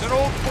 It's an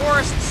old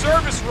forest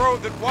service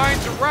road that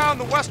winds around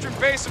the western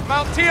base of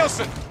Mount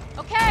Thielsen.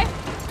 Okay.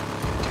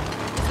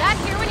 Was that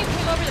here when you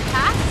came over the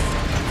pass?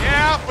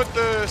 Yeah, but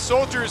the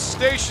soldiers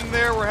stationed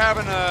there were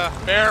having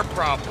bear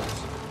problems.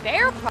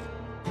 Bear problems?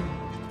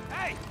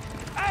 Hey!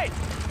 Hey!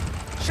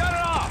 Shut it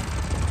off!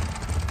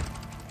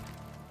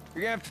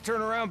 You're gonna have to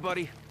turn around,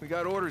 buddy. We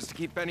got orders to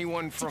keep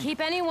anyone from... To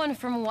keep anyone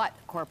from what,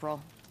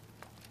 Corporal?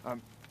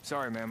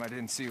 Sorry, ma'am, I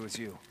didn't see it was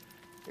you.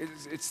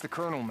 It's the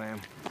Colonel,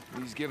 ma'am.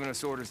 He's given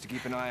us orders to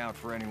keep an eye out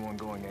for anyone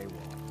going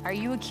AWOL. Are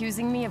you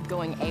accusing me of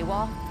going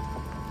AWOL?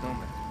 No,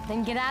 ma'am.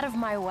 Then get out of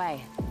my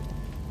way.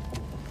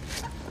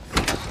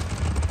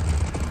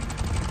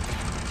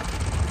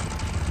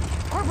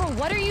 Corporal,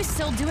 what are you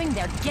still doing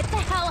there? Get the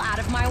hell out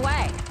of my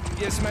way!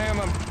 Yes, ma'am.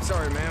 I'm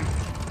sorry, ma'am.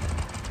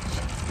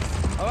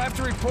 I'll have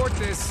to report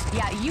this.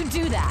 Yeah, you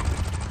do that.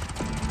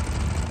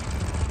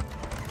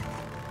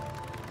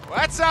 Well,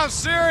 that sounds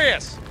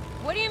serious.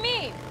 What do you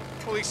mean?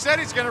 Well, he said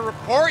he's gonna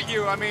report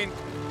you. I mean,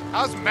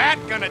 how's Matt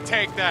gonna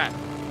take that?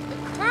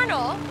 The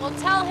Colonel will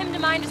tell him to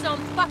mind his own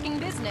fucking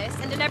business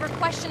and to never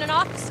question an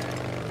officer.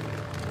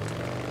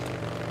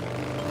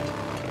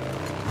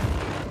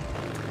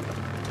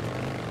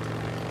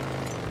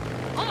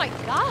 Oh my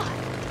God.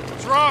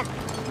 What's wrong?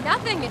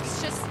 Nothing,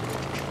 it's just...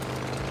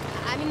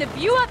 I mean, the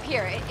view up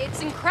here,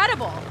 it's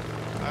incredible.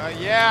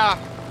 Yeah.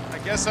 I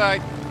guess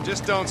I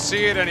just don't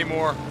see it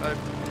anymore.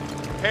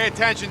 Pay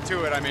attention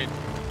to it, I mean.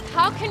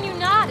 How can you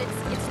not?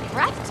 It's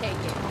breathtaking.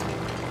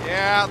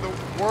 Yeah, the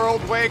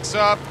world wakes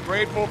up,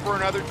 grateful for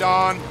another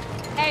dawn.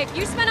 Hey, if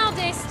you spent all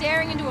day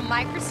staring into a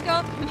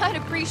microscope, you might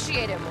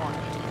appreciate it more.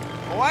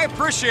 Well, I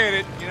appreciate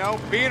it. You know,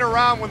 being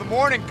around when the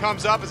morning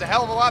comes up is a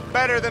hell of a lot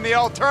better than the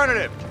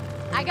alternative.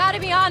 I gotta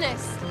be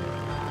honest.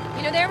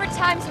 You know, there were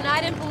times when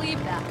I didn't believe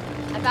that.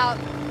 About,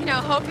 you know,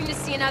 hoping to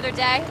see another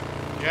day.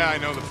 Yeah, I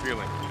know the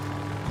feeling.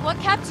 What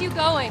kept you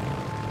going?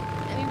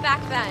 I mean,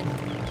 back then.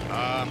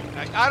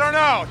 I don't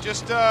know.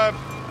 Just,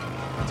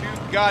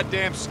 too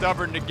goddamn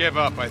stubborn to give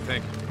up, I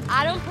think.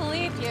 I don't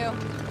believe you.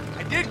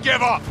 I did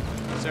give up,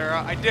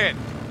 Sarah. I did.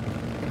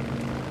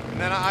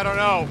 And then, I don't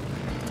know.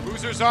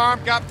 Boozer's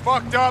arm got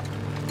fucked up.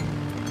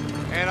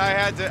 And I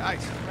had to, I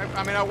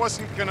mean, I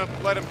wasn't gonna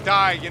let him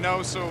die, you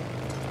know, so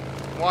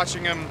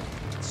watching him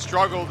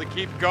struggle to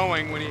keep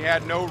going when he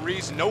had no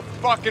reason, no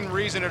fucking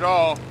reason at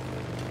all,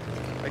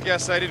 I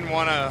guess I didn't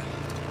want to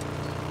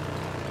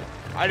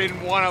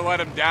let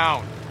him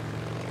down.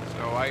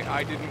 So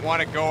I didn't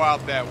want to go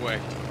out that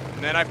way.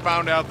 And then I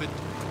found out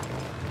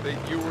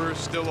that you were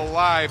still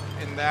alive,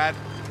 and that's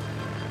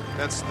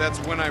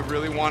when I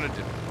really wanted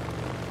to.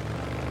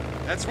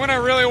 That's when I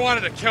really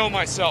wanted to kill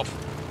myself.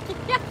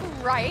 Yeah,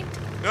 right.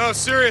 No,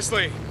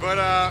 seriously. But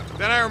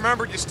then I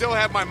remembered you still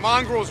have my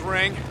mongrel's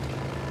ring.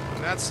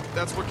 And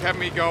that's what kept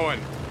me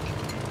going.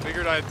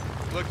 Figured I'd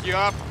look you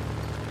up,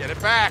 get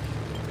it back.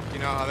 You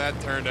know how that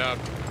turned out.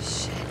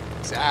 Shit.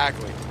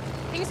 Exactly.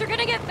 Things are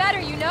gonna get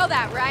better, you know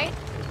that, right?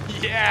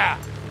 Yeah.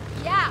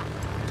 Yeah.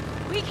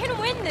 We can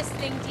win this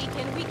thing,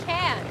 Deacon. We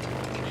can.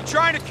 You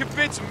trying to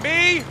convince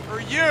me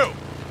or you?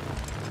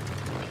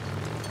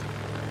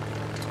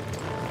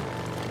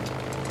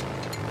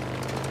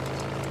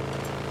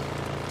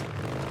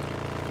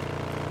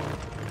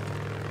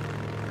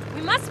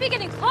 We must be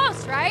getting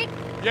close, right?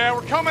 Yeah,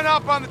 we're coming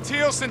up on the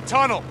Tealson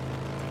Tunnel.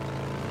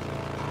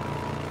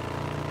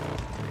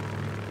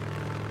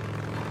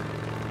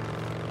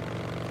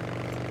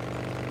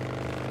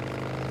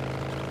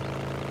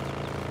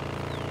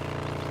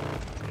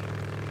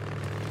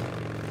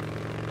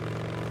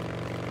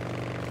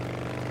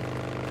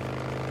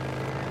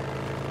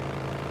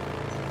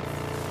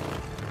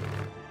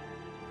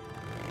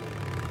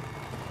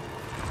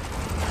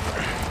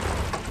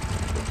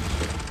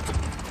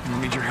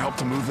 I need your help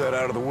to move that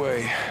out of the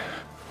way.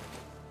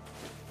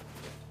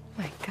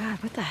 My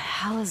God, what the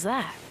hell is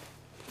that?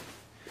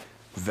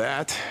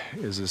 That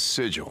is a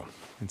sigil.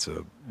 It's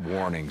a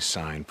warning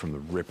sign from the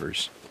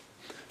Rippers.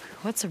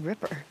 What's a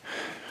Ripper?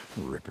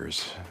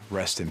 Rippers.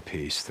 Rest in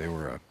peace. They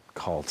were a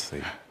cult.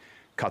 They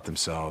cut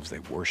themselves. They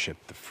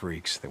worshipped the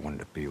freaks. They wanted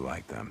to be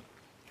like them.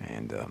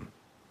 And,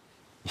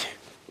 you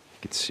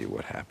could see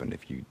what happened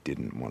if you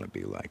didn't want to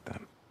be like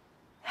them.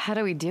 How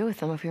do we deal with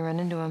them if we run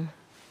into them?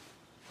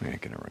 We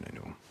ain't gonna run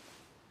into them.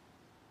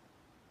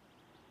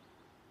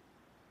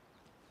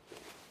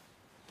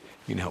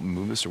 You can help me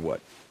move this or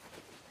what?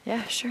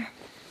 Yeah, sure.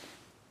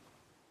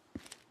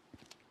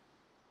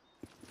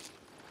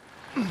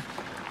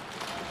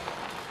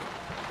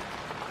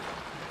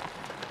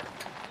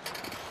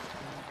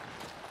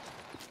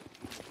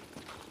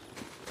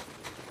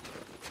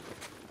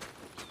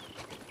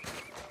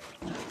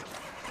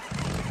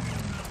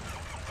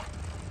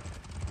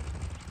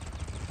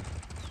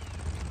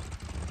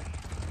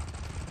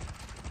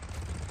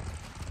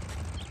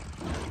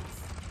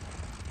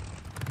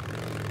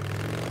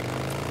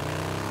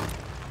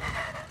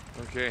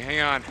 Okay,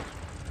 hang on.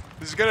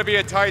 This is gonna be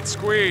a tight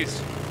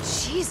squeeze.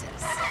 Jesus.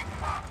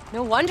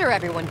 No wonder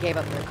everyone gave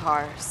up their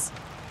cars.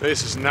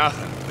 This is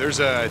nothing. There's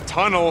a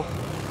tunnel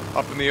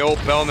up in the old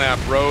Belknap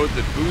Road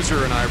that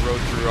Boozer and I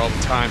rode through all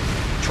the time.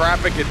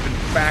 Traffic had been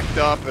backed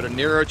up at a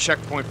narrow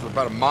checkpoint for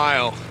about a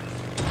mile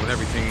when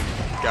everything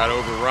got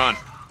overrun.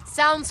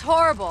 Sounds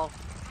horrible.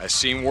 I've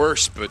seen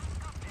worse, but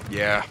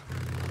yeah.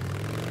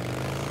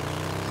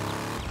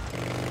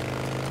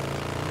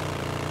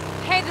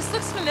 Hey, this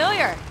looks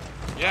familiar.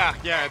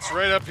 Yeah, it's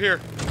right up here.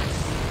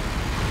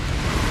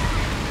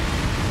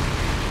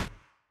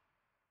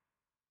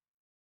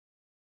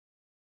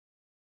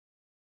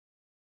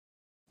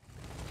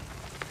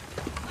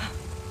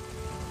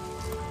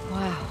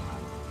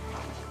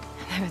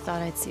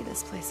 thought I'd see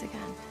this place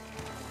again.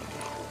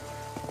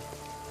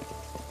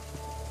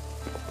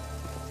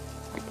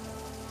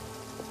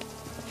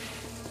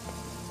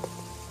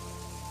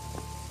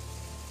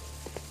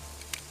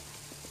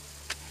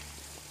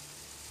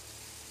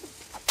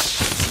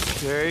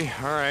 Okay,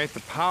 all right, the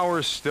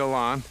power's still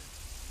on.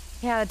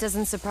 Yeah, that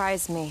doesn't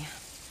surprise me.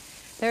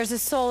 There's a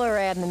solar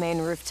array on the main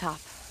rooftop.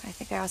 I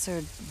think I also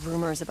heard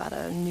rumors about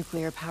a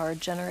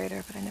nuclear-powered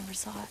generator, but I never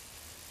saw it.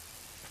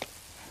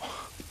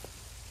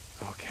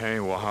 Okay,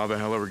 well, how the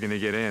hell are we gonna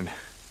get in?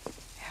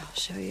 Here, I'll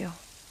show you.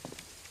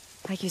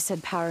 Like you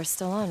said, power's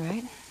still on,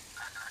 right?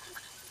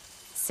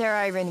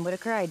 Sarah Irene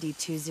Whitaker, ID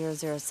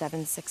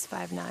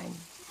 2007659.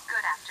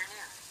 Good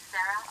afternoon,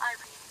 Sarah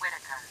Irene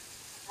Whitaker.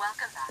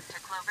 Welcome back to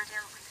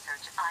Cloverdale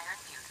Research Iron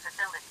Butte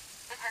facility.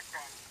 It has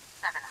been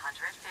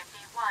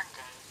 751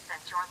 days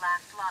since your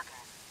last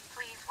login.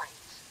 Please wait.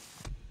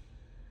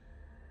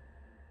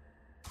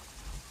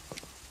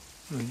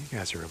 Well, you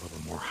guys are a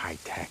little more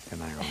high-tech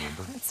than I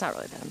remember. It's not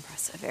really that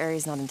impressive.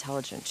 Ari's not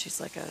intelligent. She's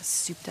like a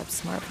souped-up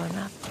smartphone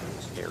app.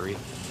 Ari?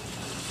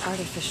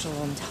 Artificial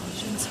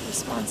intelligence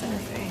response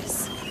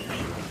interface.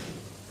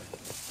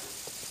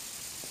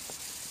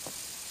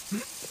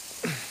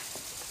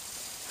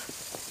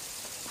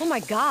 Oh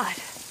my god.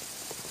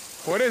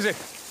 What is it?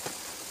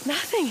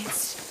 Nothing.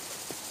 It's...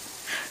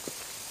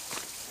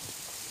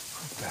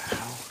 What the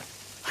hell?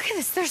 Look at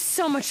this. There's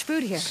so much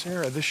food here.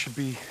 Sarah, this should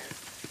be...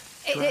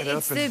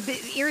 It's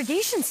the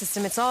irrigation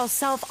system. It's all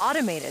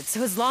self-automated.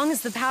 So as long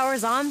as the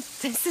power's on,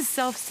 this is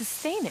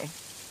self-sustaining.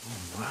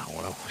 Oh, wow,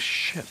 well,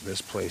 shit,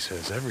 this place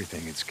has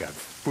everything. It's got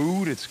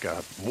food, it's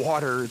got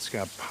water, it's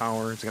got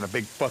power, it's got a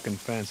big fucking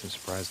fence. I'm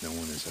surprised no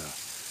one is,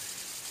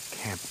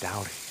 camped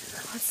out here.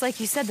 Well, it's like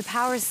you said, the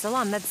power's still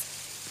on.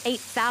 That's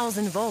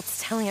 8,000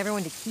 volts telling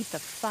everyone to keep the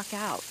fuck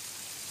out.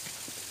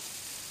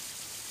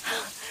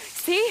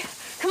 See?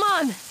 Come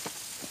on!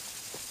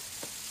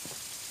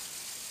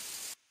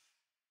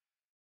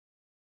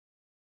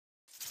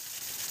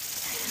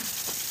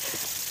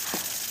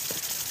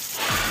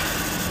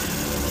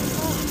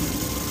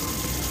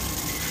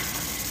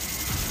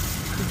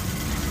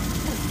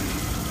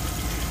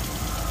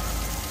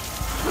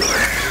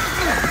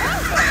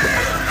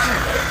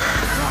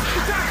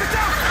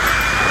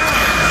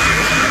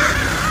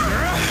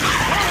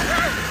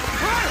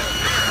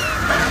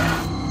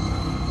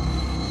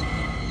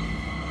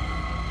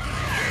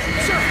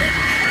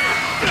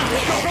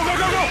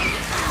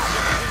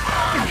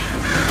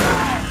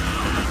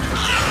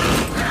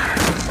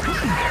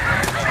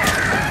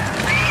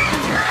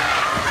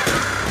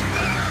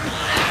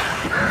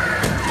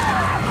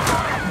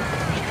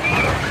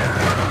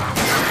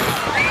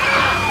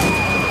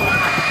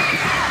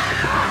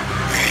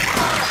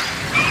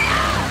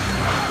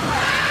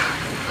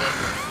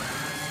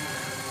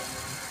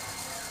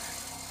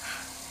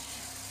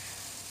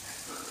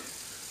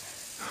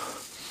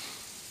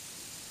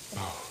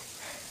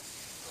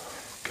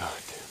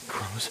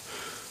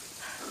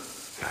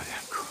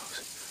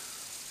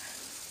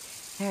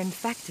 They're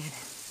infected.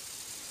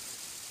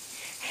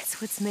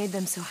 It's what's made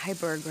them so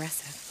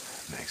hyper-aggressive.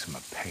 Makes them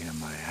a pain in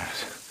my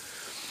ass.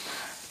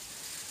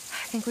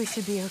 I think we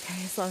should be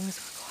okay as long as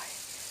we're quiet.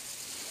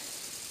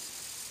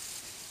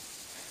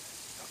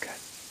 Okay.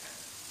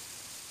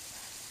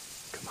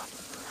 Come on.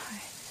 All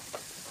right.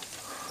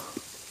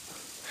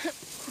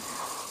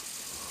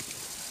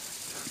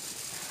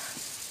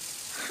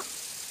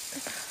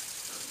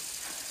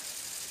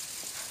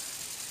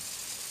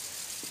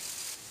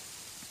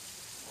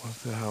 What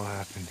the hell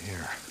happened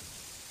here?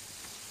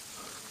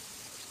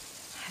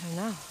 I don't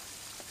know.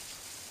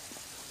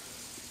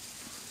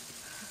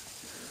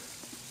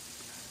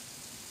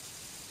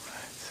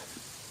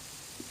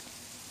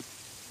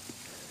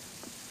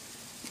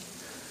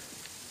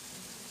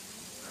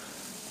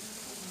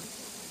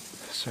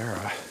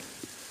 Sarah,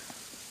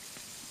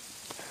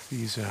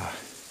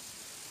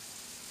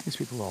 these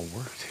people all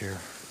worked here,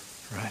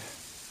 right?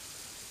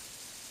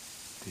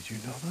 Did you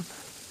know them?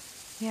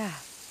 Yeah.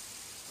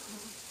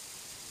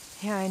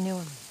 Yeah, I knew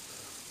him.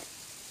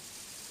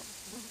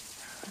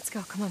 Let's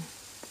go, come on.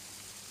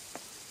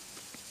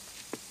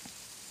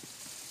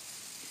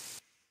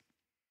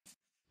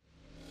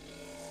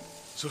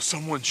 So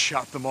someone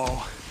shot them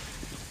all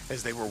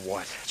as they were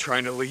what?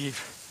 Trying to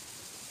leave?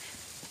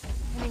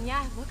 I mean,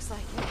 yeah, it looks like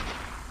it.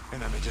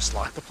 And then they just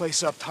locked the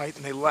place up tight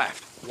and they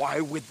left. Why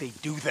would they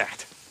do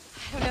that?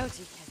 I don't know,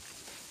 Deacon.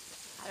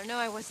 I don't know,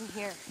 I wasn't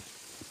here.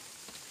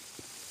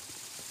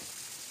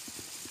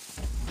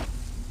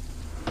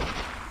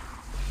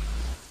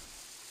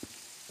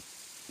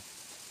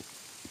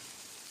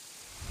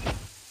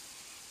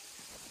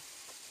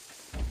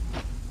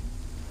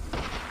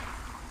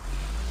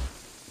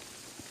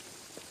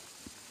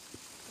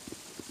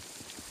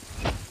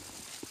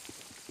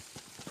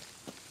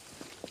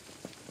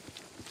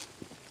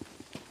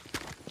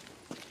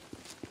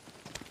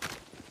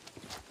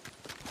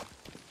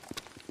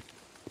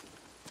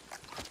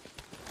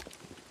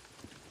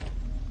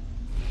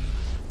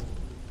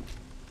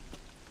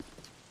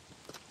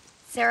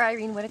 Sarah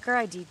Irene Whitaker,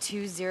 ID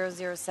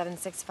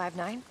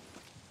 2007659.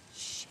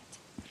 Shit.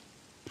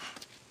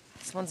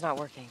 This one's not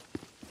working.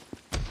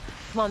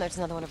 Come on, there's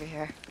another one over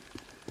here.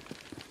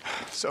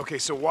 So, okay,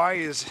 so why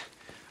is,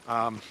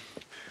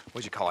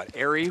 what'd you call it,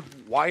 Ari?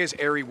 Why is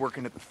Ari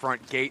working at the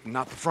front gate and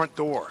not the front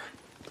door?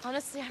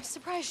 Honestly, I'm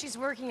surprised she's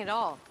working at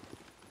all.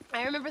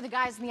 I remember the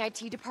guys in the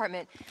IT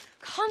department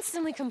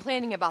constantly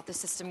complaining about the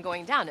system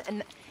going down,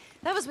 and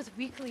that was with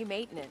weekly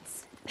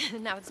maintenance.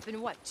 Now it's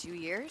been, what, 2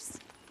 years?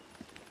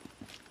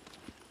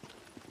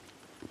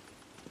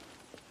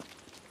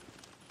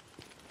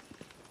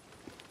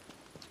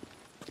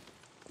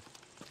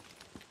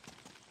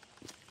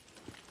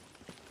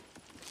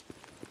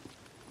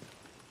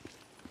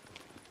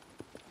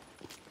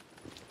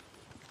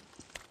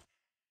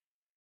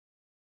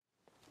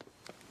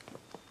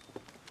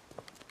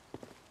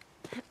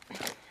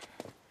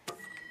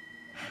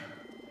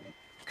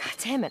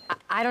 Damn it,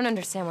 I don't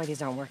understand why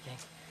these aren't working.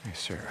 Hey,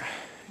 Sarah,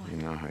 you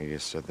know how you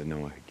said that no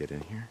one could get in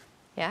here?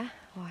 Yeah?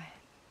 Why?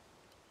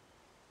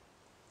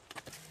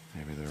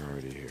 Maybe they're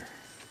already here.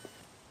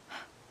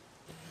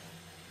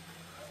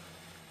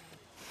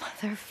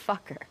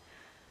 Motherfucker.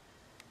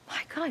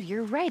 My God,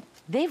 you're right.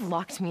 They've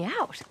locked me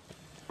out.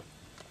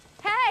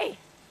 Hey!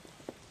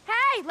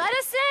 Hey, let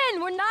us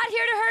in! We're not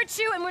here to hurt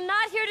you, and we're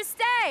not here to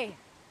stay!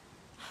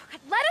 Oh,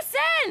 God, let us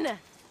in!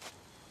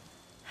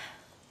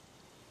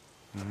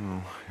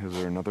 Oh, is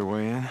there another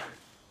way in?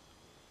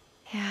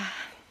 Yeah.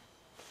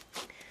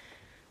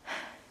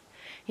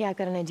 Yeah, I've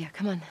got an idea.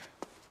 Come on.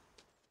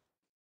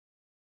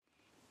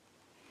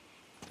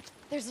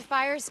 There's a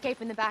fire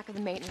escape in the back of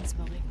the maintenance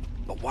building.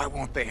 But why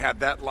won't they have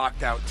that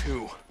locked out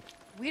too?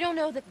 We don't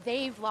know that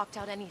they've locked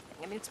out anything.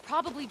 I mean, it's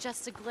probably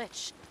just a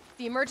glitch.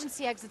 The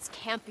emergency exits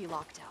can't be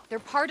locked out. They're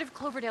part of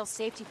Cloverdale's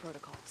safety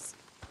protocols.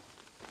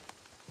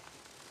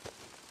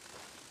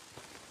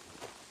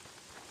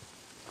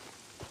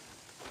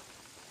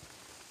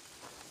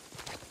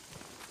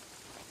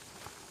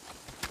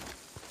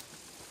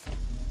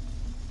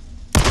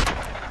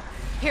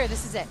 Here,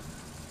 this is it.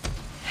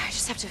 I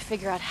just have to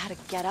figure out how to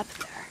get up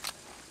there.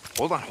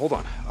 Hold on.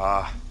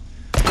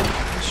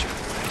 Shoot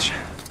the ledge.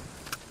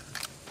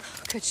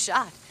 Good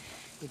shot.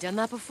 You done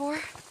that before?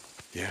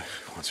 Yeah,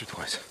 once or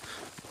twice.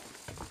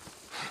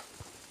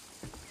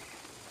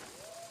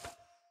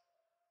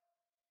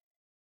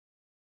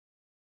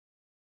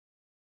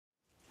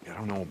 I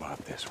don't know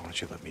about this. Why don't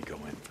you let me go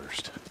in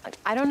first?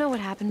 I don't know what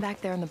happened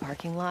back there in the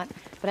parking lot,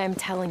 but I'm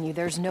telling you,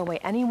 there's no way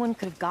anyone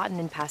could have gotten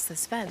in past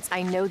this fence.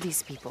 I know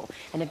these people,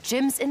 and if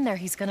Jim's in there,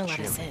 he's gonna let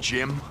us in.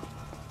 Jim,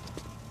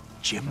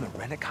 the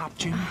rent-a-cop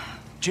Jim?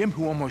 Jim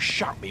who almost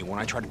shot me when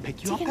I tried to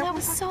pick you up? Deacon, that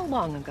was so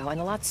long ago,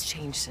 and a lot's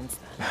changed since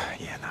then.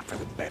 Yeah, not for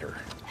the better.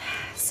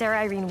 Sarah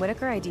Irene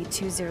Whitaker, ID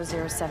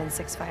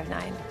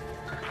 2007659.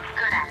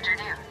 Good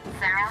afternoon,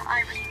 Sarah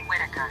Irene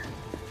Whitaker.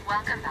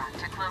 Welcome back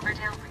to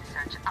Cloverdale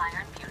Research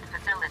Iron Butte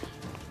Facility.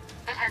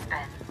 It has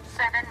been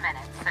 7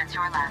 minutes since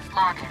your last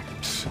login.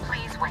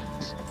 Please wait.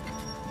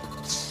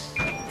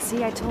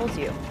 See, I told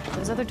you.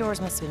 Those other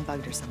doors must have been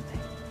bugged or something.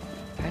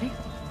 Ready?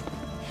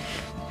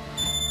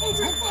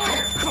 Open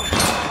fire!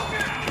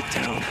 Get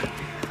down.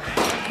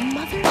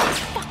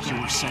 Motherfucker!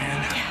 You were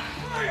saying?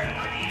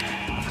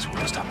 This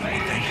world stop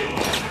anything.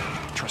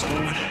 Trust no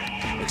one.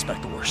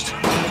 Expect the worst.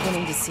 I'm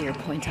beginning to see your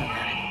point on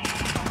that.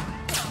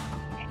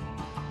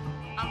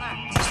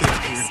 Stay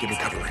up here and give me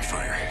covering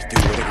fire. Do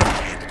whatever you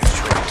can to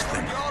distract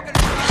them.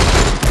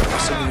 I'll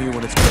send you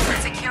when it's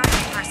perfect.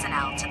 Security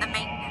personnel to the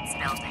maintenance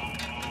building.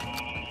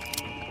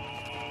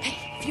 Hey,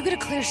 if you get a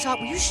clear shot,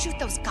 will you shoot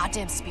those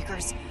goddamn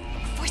speakers?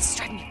 Your voice is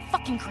driving me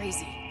fucking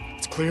crazy.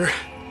 It's clear.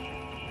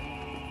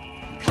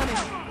 Coming.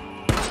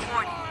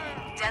 Warning,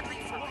 deadly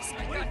force.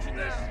 Alert.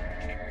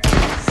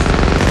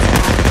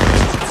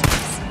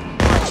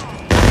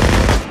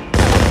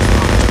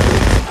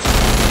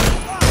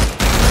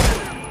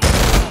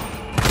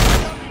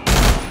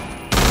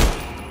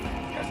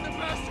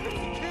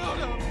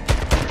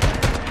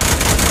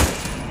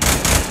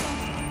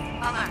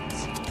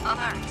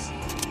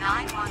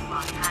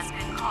 911 has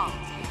been called.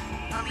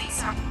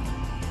 Police are...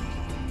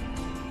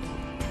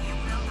 You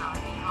will not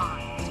be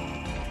harmed.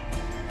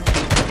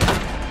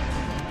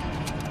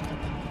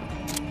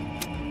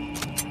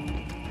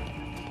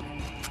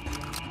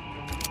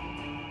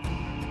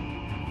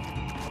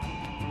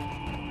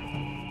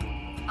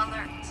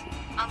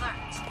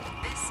 Alert.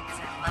 This is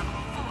at level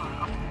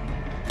 4.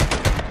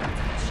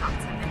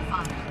 Shots have been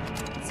fired.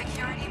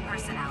 Security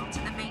personnel to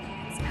the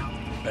maintenance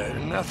building. Better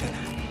than nothing.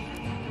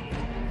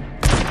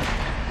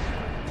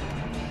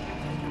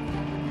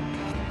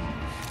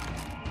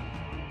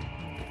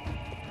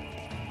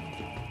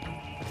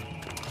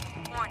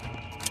 Warning.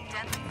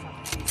 Deadly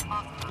force is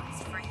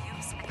authorized for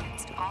use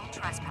against all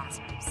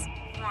trespassers.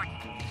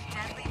 Warning.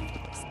 Deadly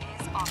force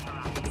is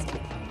authorized.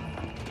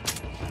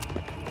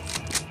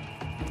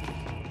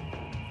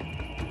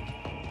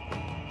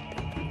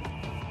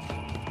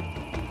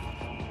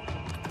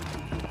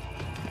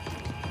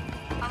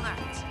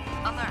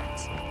 Alert.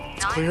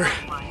 Clear.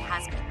 911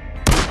 has been...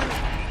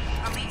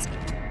 Police...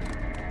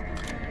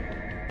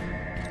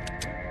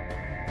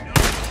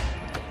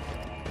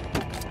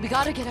 We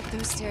gotta get up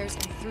those stairs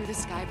and through the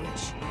sky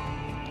bridge.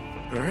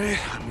 All right,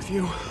 I'm with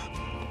you.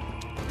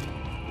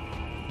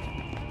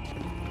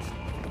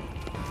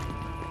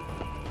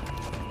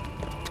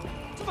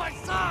 To my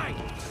side!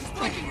 He's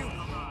breaking you!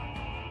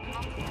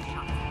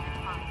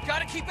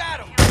 Gotta keep at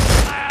him!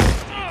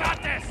 You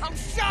got this! I'm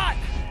shot!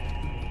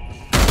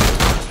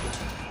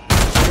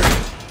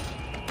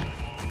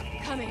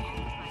 Coming.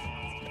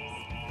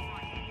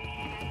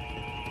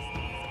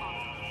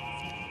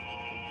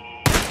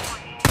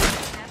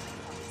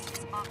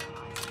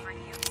 Authorized for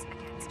use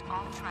against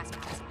all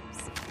trespassers.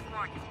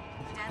 Warning,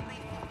 deadly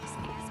force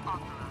is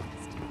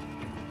authorized.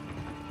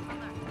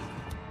 Alert.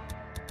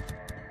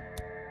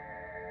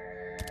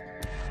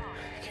 I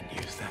can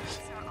use this.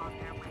 Police are on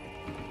their way.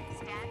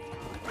 Stand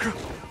down.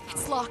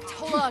 It's locked.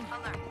 Hold on.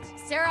 Alert.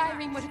 Sarah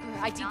Irene Whitaker,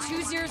 ID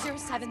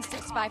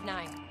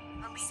 2007659.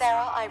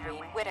 Sarah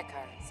Irene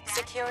Whitaker,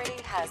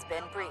 security has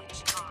been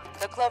breached.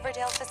 The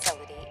Cloverdale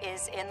facility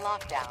is in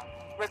lockdown.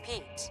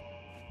 Repeat.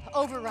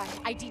 Override.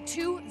 ID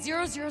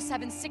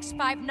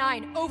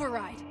 2007659.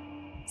 Override.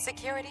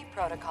 Security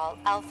protocol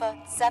Alpha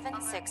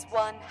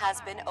 761 has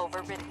been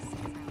overridden.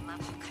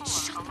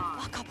 Shut the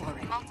fuck up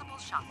already. Multiple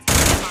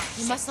shots.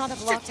 You must not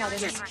have locked out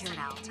any security.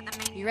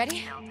 You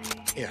ready?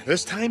 Yeah,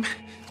 this time,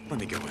 let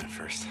me go in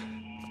first.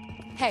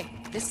 Hey,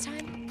 this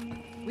time,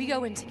 we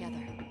go in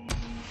together.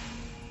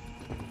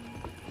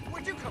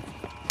 Where'd you come from?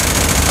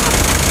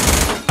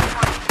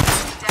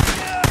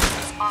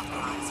 Is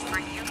authorized for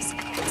use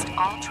against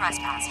all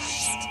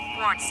trespassers.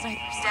 Warning,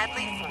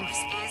 deadly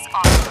force is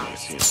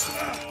authorized.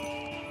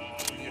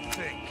 What do you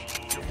think?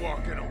 You're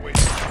walking away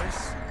from this?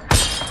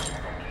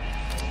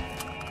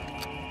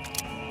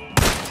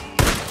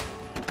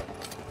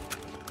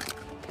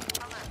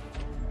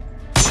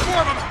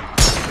 Swarm him!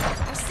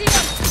 I see him!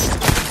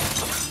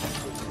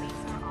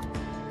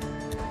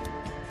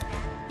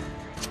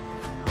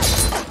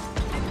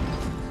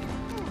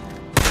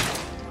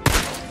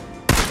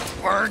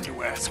 Burn,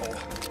 you asshole.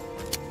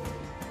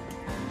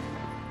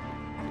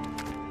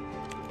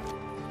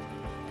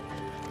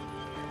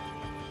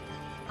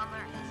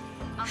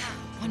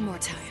 One more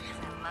time.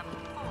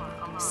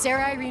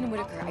 Sarah Irene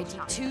Whitaker, ID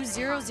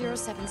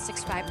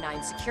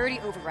 2007659. Security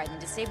override and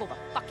disable the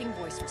fucking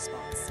voice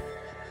response.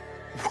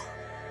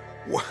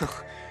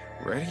 Well,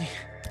 ready?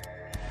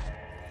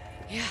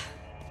 Yeah.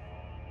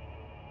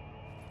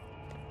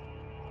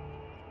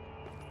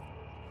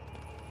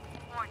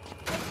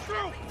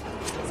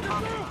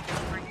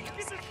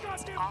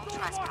 All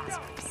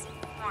trespassers.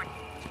 Warning.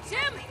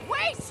 Jim,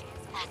 wait!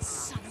 That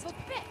son of a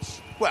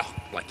bitch. Well,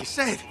 like you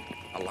said,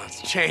 a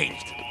lot's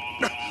changed.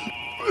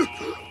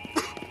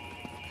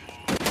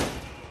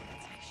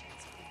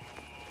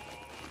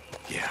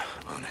 Yeah,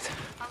 on it.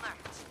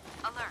 Alert.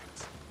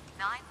 Alert.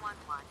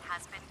 911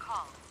 has been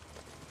called.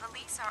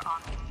 Police are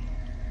on.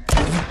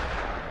 You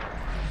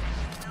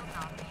will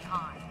not be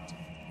harmed.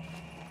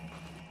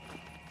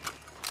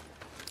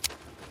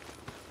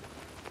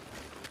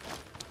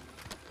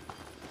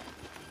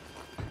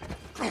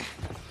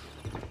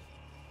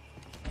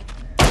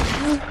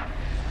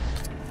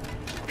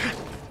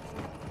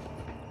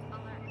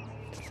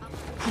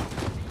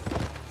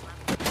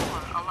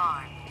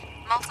 Alarm.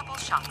 Multiple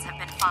shots have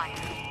been fired.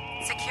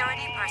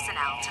 Security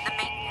personnel to the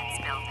maintenance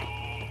building.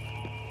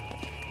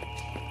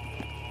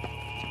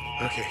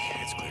 Okay,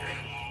 it's clear.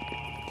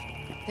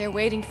 They're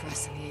waiting for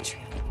us in the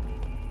atrium.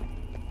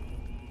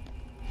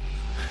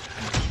 I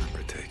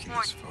remember taking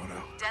this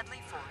photo.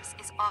 Deadly force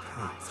is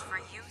authorized for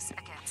use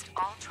against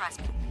all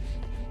trespassers.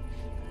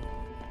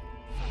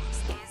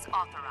 Force is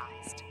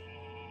authorized.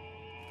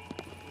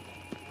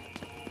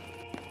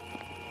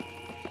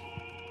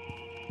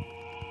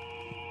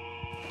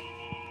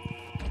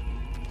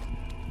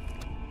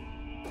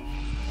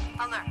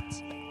 Alert!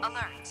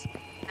 Alert!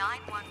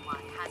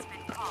 911 has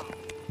been called.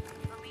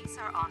 Police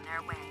are on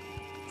their way.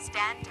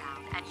 Stand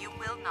down and you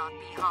will not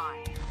be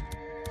harmed.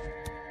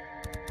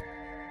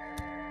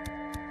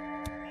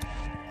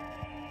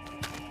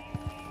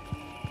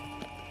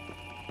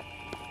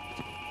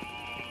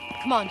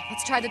 Come on,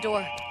 let's try the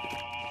door.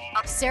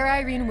 Sarah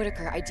Irene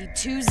Whitaker, ID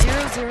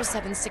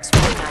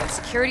 2007649.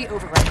 Security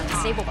override and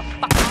disable the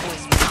fucking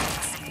voice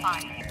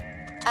response.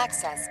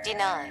 Access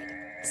denied.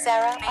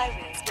 Sarah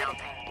Irene Whitaker,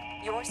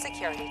 your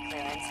security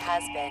clearance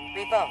has been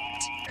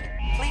revoked.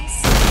 Please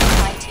see the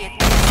 90th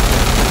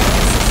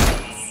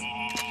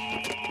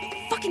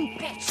Fucking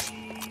bitch!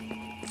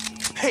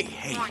 Hey!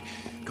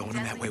 Going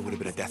in that way would have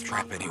been a death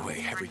trap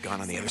anyway. Every gun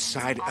on the other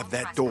side of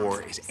that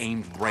door is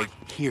aimed right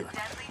here.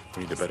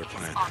 We need a better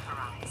plan.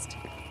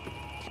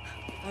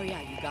 Oh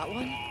yeah, you got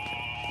one?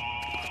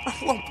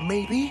 Well,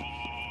 maybe.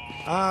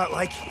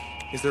 Like,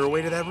 is there a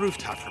way to that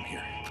rooftop from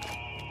here?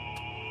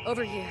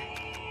 Over here.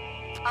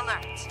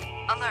 Alert!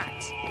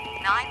 Alert!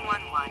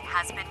 911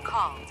 has been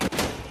called.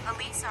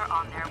 Police are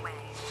on their way.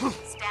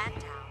 Stand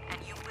down and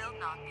you will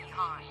not be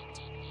harmed.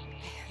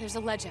 There's a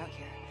ledge out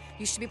here.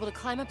 You should be able to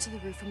climb up to the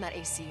roof from that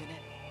AC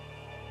unit.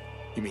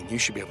 You mean you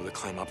should be able to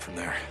climb up from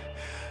there?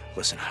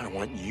 Listen, I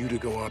want you to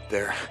go up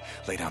there,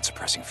 lay down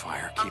suppressing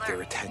fire, keep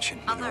their attention.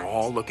 When they're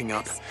all looking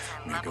up,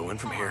 I'm gonna go in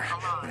from here.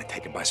 I'm gonna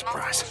take it by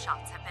surprise. Okay,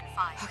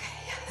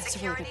 yeah, that's a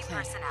really good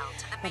plan.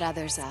 But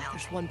there's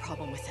one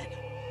problem with it.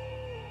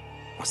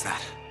 What's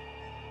that?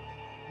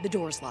 The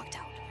door's locked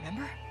out,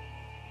 remember?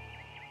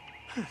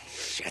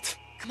 Shit.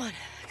 Come on,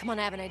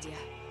 I have an idea.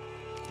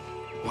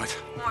 What?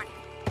 Warning.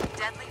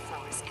 Deadly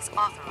force is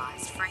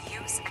authorized for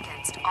use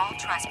against all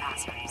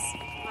trespassers.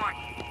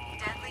 Warning.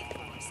 Deadly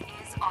force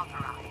is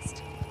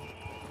authorized.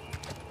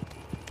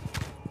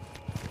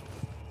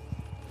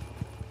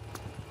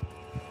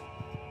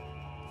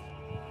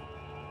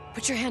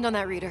 Put your hand on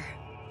that reader.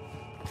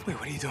 Wait,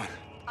 what are you doing?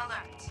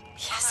 Alert.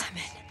 Yes, I'm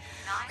in.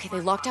 Okay, they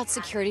locked out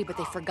security, but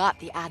they forgot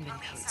the admin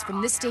codes.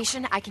 From this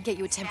station, I can get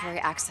you a temporary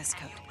access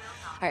code.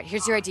 All right,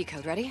 here's your ID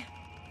code. Ready?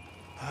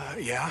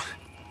 Yeah?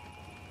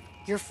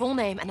 Your full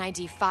name and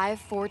ID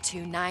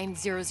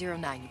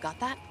 5429009. You got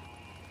that?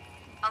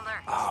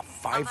 Alert.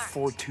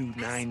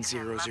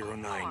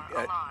 5429009.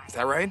 Is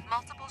that right?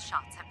 Multiple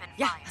shots have been fired.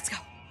 Yeah, let's go.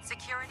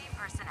 Security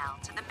personnel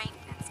to the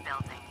maintenance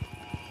building.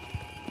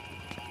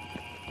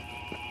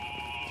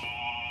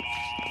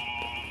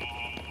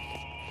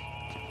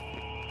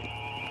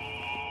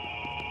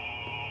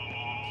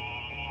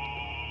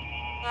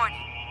 Warning.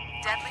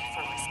 Deadly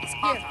force is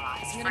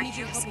authorized for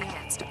use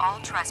against all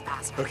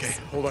trespassers. Okay,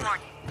 hold on.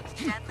 Warning.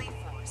 Deadly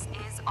force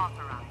is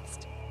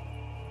authorized.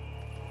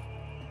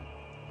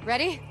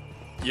 Ready?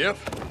 Yep.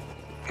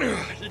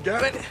 You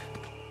got it?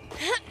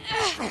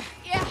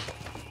 Yeah.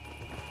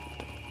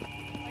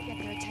 I get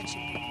their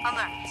attention.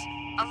 Alert.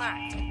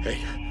 Alert. Hey,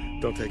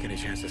 don't take any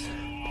chances.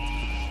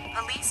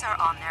 Police are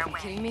on their way.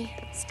 Kidding me?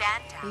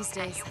 Stand down These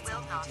days, and you that's will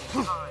all not I be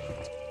do.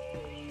 harmed.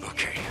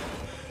 Okay,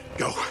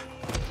 go.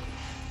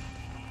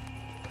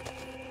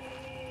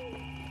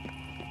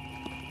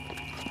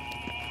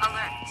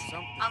 Alert.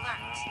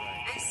 Alert.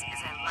 This is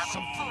a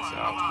level 4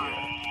 alarm.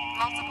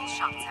 Multiple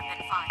shots have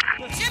been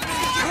fired. Jim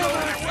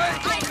Moore!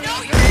 I know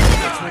you're in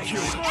there!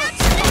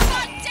 Answer me,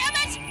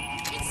 goddammit!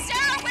 It's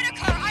Sarah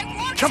Whitaker! I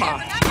warned Come you, on.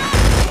 remember?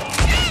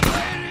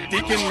 Jim!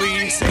 Deacon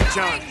St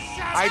Jhon,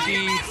 ID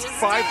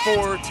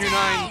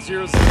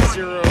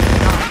 5429009.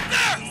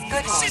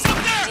 Good morning,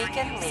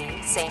 Deacon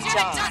St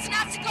Jhon. doesn't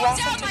have to go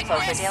Welcome down to like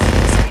Cloverdale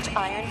Research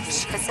Iron View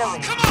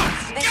Facility.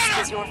 This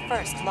is your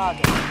first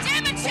login.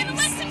 Damn it, Jim,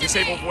 listen to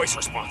Disable me! voice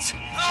response. Oh,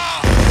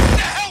 what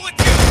the hell with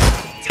you?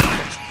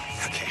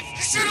 Okay.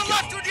 You should have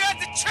left when you had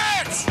the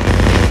chance!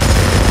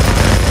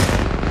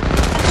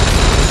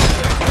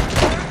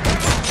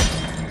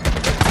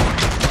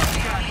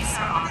 Police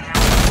are on their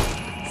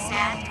way.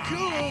 Stand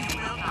down and you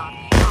will not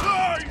be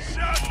harmed. He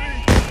shot me!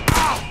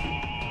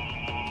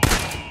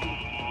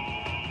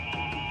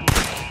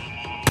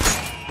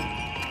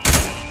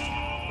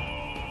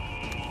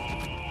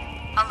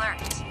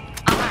 Alert.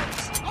 Alert.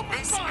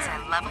 This is a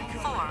level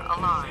 4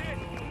 alarm.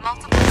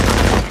 Multiple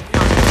shots have been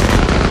fired.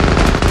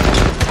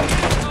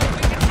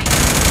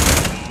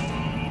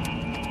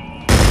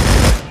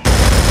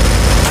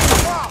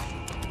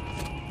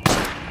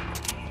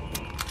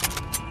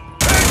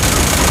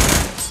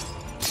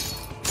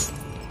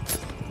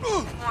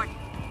 Warning.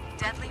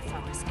 Deadly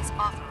force is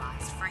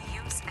authorized for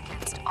use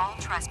against all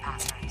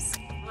trespassers.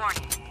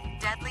 Warning.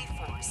 Deadly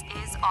force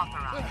is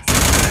authorized.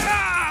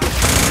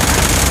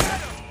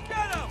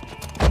 Get him!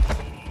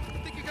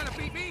 Think you're gonna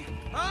beat me?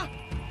 Huh?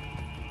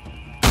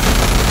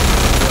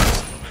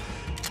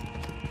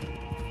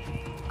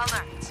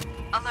 Alert.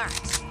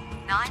 Alert.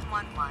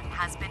 911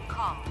 has been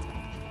called.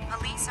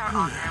 Police are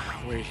on their way.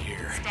 Wait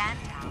here. Stand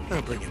down I'll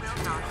and bring you him will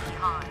through. not be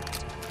harmed.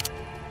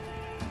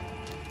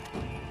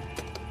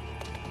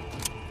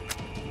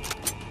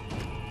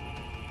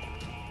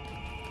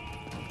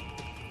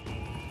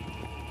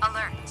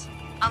 Alert.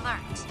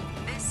 Alert.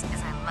 This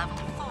is a level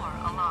 4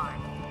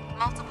 alarm.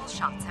 Multiple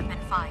shots have been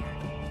fired.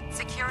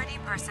 Security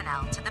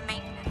personnel to the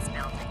maintenance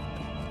building.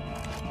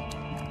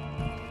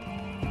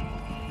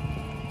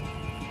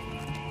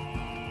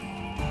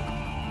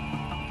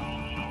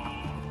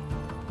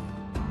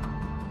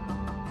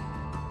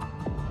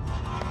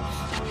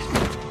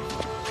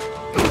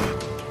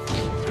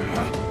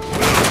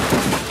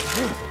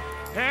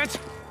 Hands!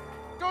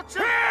 Don't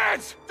shoot!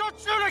 Hands! Don't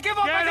shoot! I give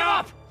up! Get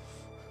up!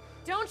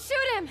 Don't shoot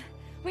him!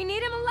 We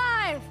need him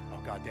alive! Oh,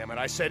 God damn it,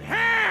 I said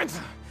hands!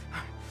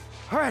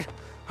 All right,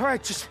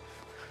 just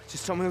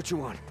tell me what you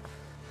want.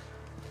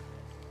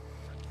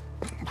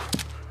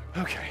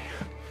 Okay,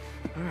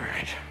 all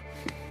right.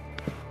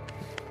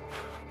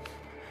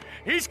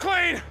 He's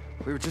clean!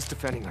 We were just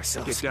defending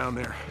ourselves. Get down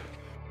there.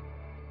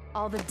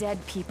 All the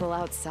dead people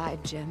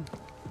outside, Jim.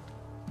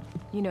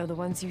 You know, the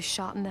ones you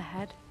shot in the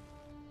head?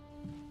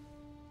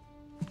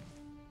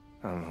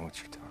 I don't know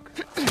what you're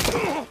talking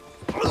about.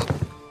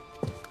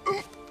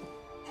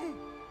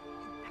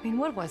 I mean,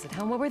 what was it,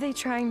 huh? What were they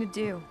trying to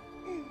do?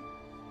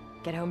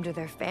 Get home to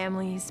their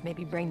families,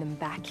 maybe bring them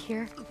back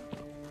here?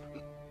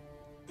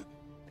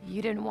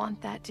 You didn't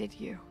want that, did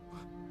you?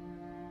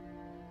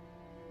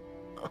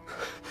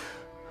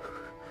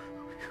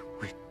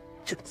 We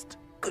just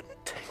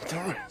couldn't take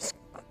the risk.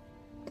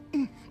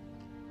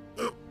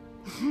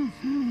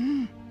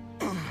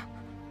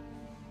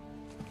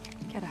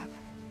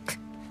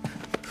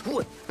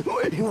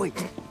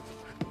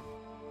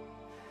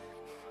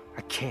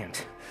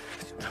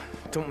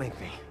 don't make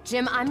me.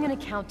 Jim, I'm gonna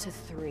count to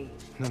 3.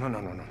 No.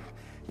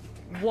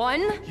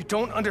 1. You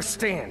don't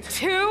understand.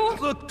 2.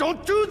 Look,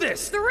 don't do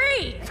this!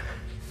 3!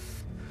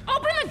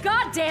 Open the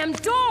goddamn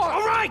door!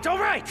 All right!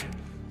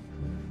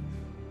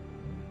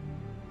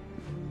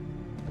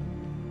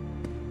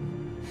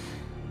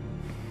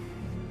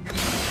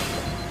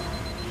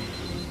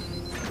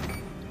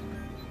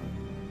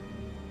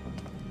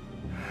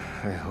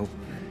 I hope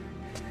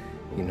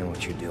you know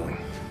what you're doing.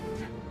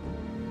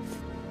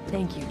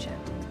 Thank you, Jim.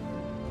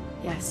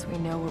 Yes, we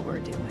know what we're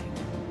doing.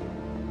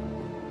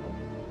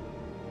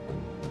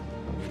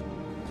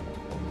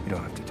 You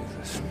don't have to do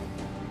this.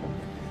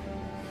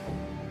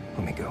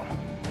 Let me go.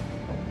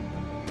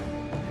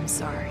 I'm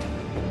sorry.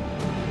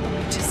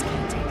 I just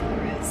can't take the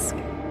risk.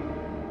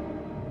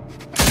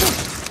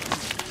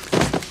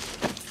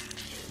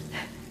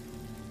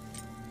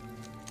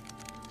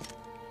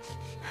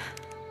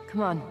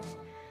 Come on.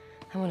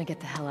 I want to get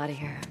the hell out of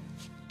here.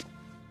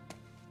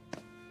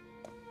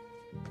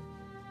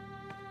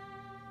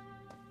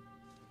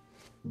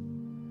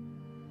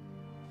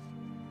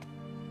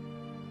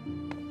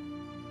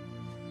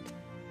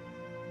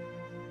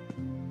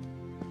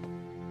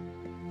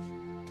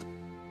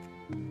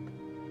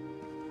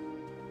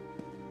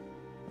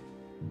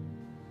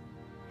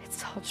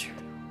 It's all true.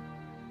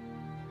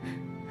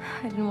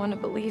 I didn't want to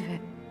believe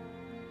it.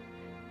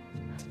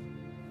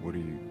 What are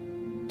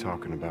you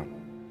talking about?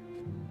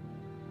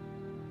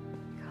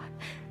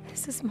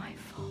 This is my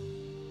fault.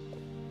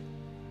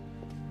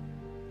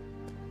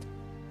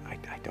 I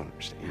don't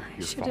understand.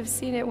 I should have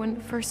seen it when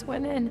we first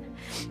went in.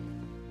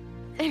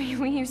 I mean,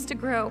 we used to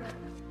grow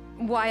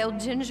wild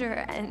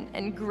ginger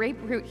and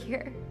grapefruit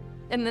here.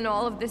 And then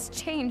all of this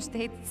changed.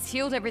 They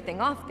sealed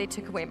everything off. They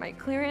took away my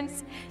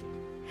clearance.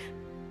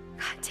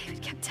 God,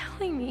 David kept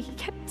telling me. He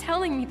kept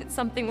telling me that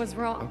something was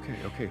wrong.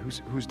 Okay.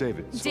 Who's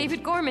David?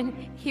 David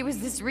Gorman. He was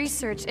this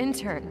research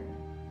intern.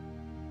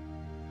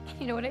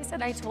 You know what I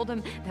said? I told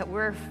him that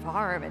we're a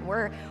farm and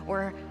we're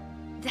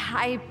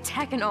high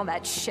tech and all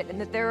that shit,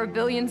 and that there are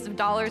billions of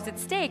dollars at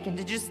stake, and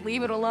to just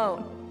leave it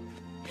alone.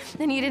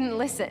 And he didn't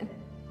listen.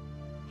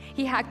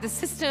 He hacked the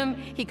system,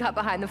 he got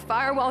behind the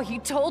firewall, he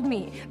told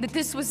me that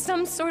this was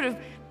some sort of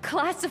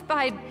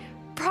classified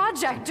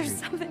project or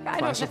something. I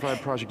don't know.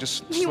 Classified project,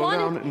 just slow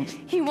down and...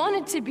 He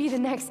wanted to be the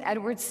next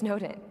Edward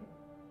Snowden.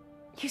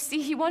 You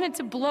see, he wanted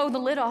to blow the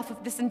lid off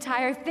of this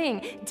entire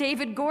thing.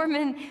 David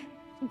Gorman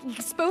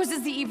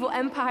exposes the evil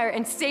empire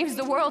and saves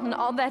the world and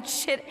all that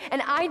shit,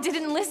 and I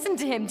didn't listen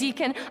to him,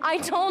 Deacon. I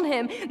told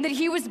him that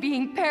he was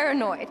being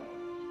paranoid.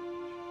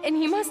 And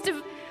he must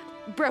have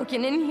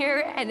broken in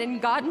here and then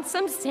gotten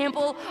some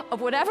sample of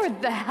whatever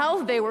the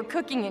hell they were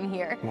cooking in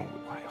here. Well,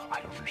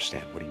 I don't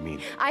understand. What do you mean?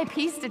 I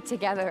pieced it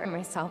together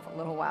myself a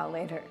little while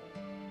later.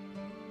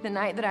 The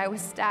night that I was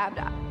stabbed,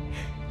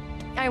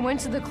 I went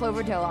to the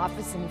Cloverdale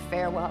office in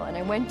Farewell, and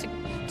I went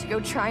to go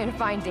try and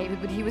find David,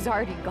 but he was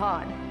already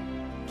gone.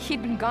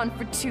 He'd been gone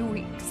for 2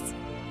 weeks.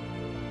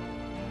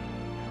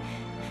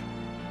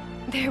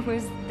 There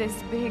was this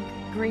big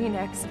green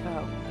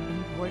expo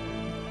in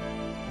Portland.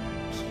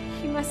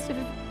 He must have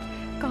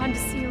gone to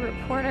see a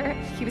reporter.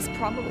 He was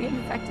probably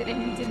infected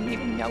and he didn't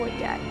even know it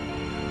yet.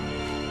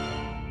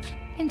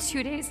 And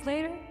 2 days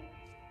later,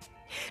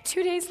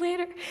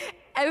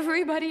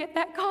 everybody at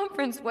that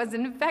conference was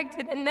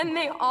infected, and then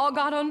they all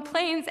got on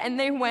planes and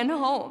they went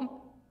home.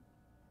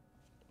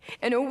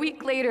 And a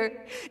week later,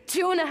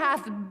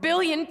 2.5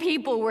 billion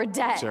people were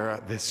dead. Sarah,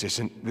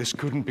 this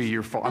couldn't be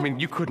your fault. I mean,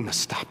 you couldn't have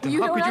stopped them.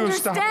 You How don't could you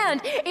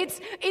understand. have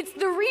stopped? It's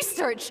the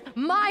research.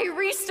 My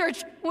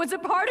research was a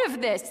part of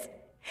this.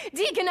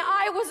 Deacon,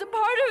 I was a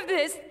part of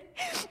this.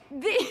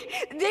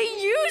 They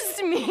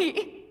used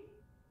me.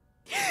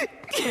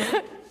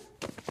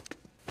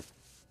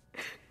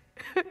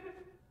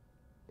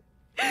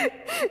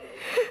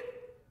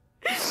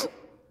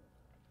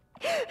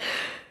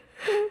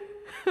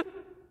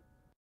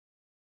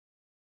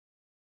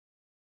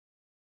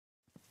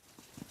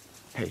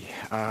 Hey,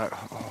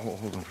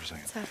 hold on for a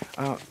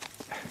second.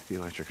 The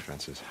electric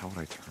fences, how would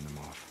I turn them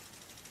off?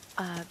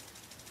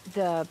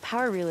 The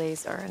power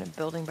relays are in a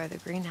building by the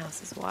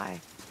greenhouse is why.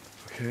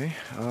 Okay,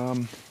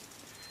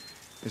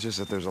 it's just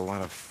that there's a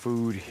lot of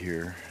food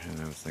here, and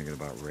I was thinking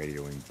about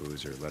radioing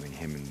Boozer, letting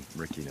him and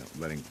Ricky know,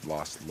 letting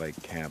Lost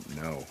Lake Camp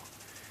know.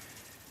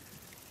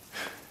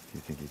 Do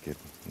you think you could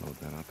load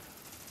that up?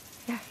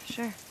 Yeah,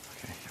 sure.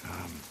 Okay,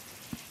 I'm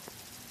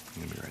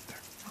gonna be right there.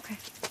 Okay.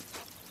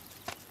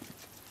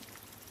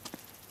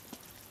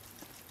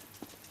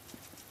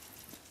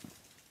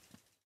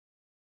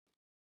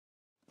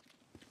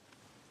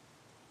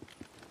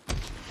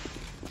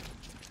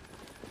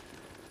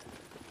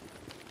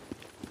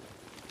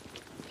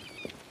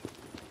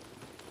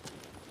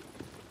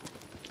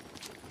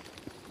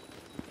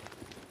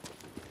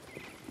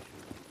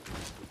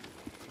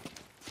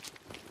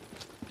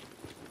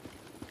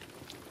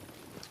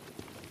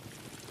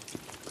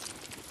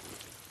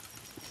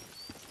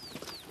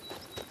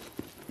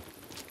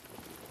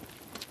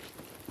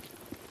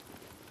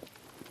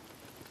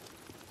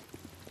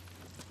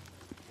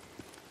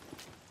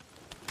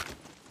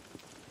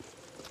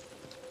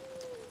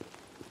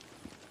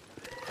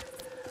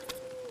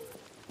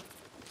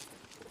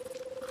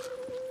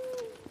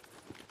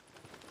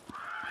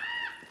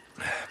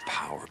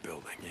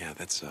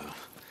 That's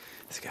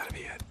gotta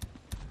be it.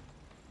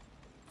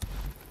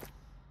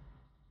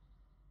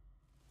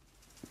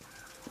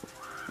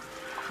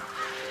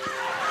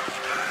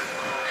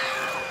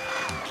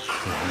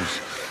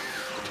 Close.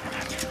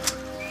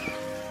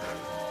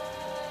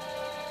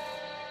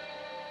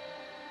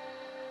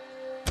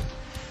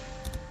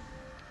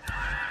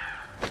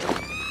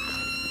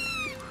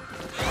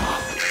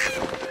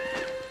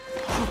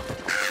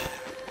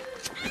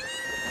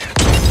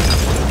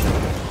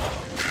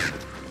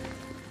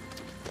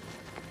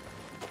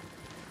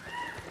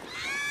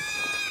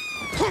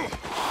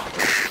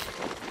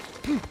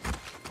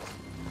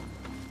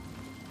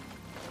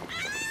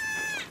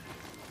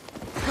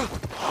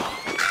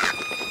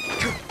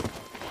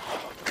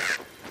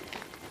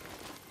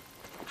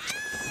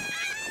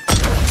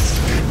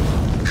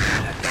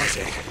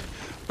 Damn it.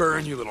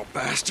 Burn, you little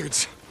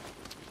bastards.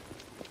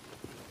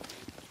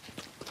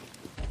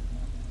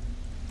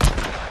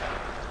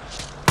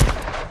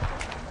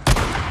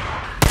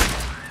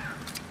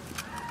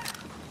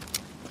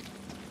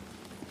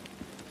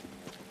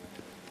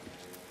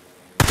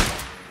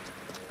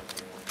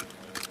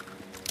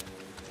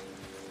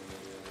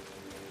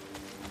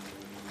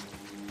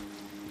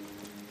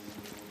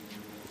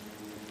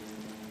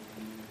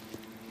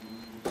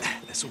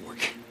 This'll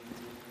work.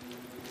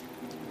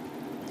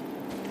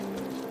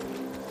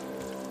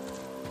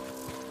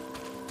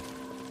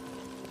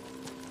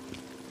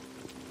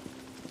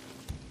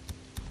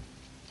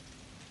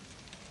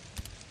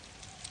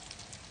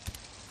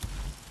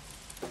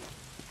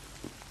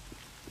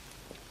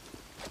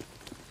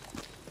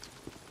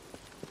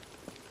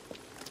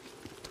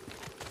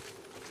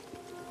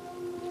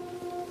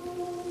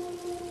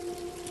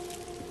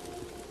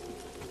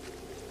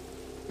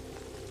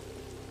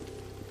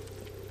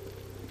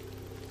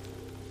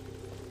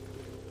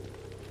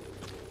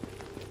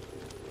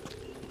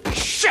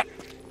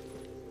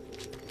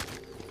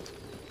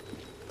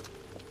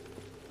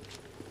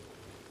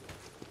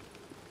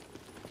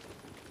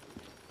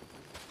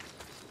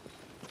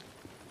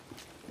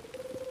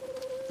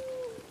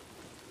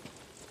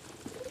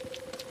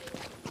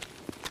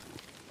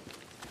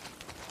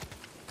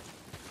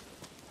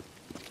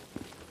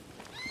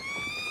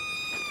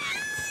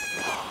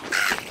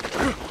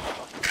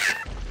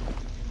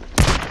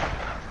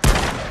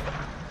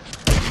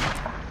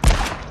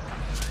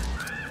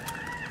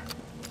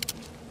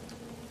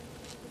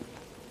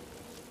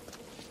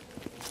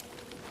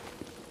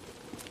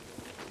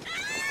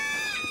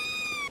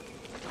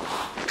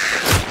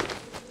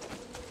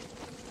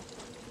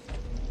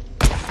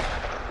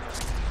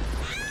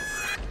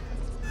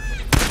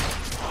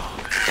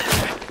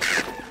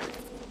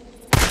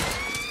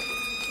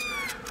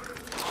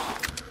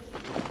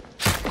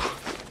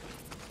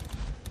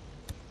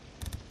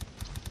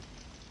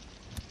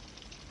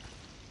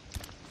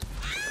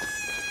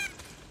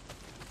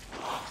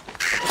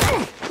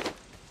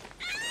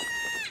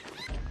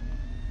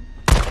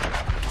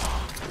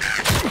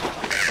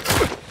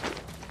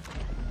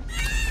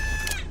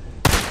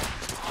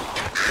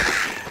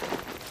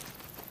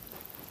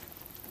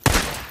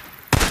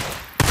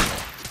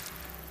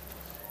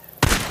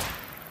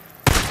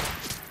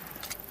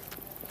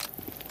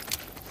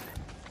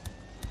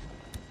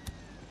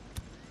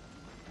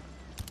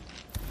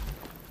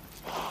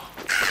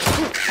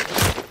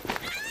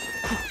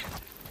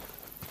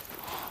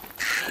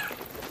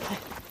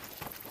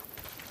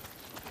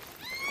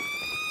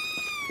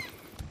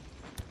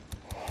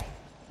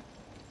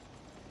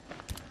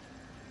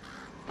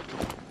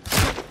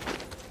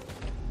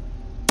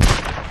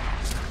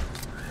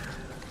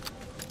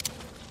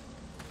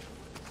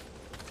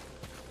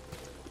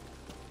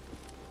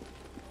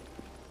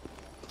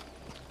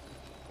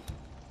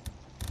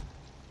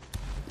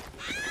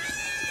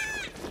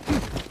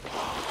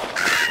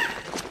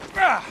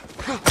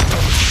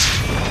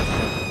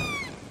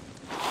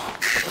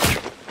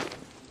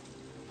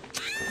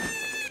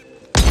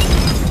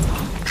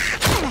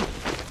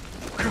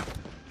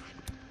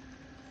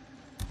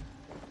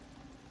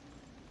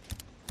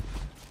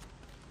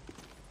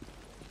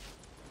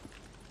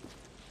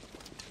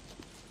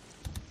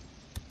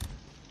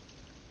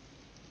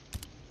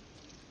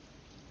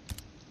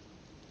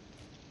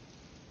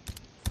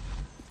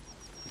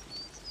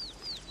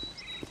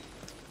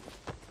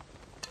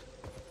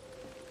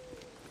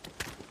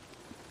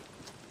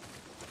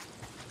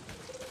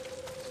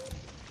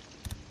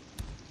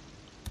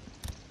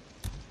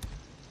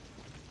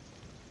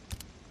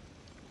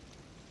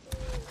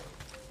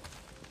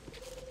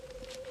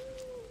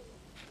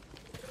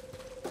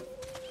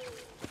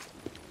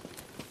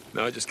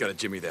 Now I just gotta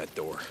jimmy that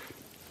door.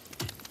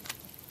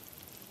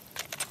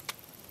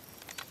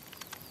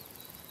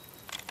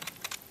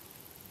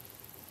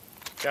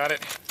 Got it.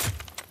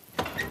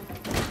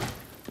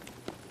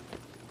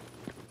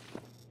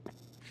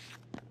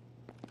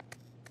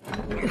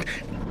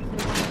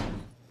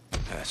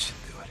 That should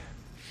do it.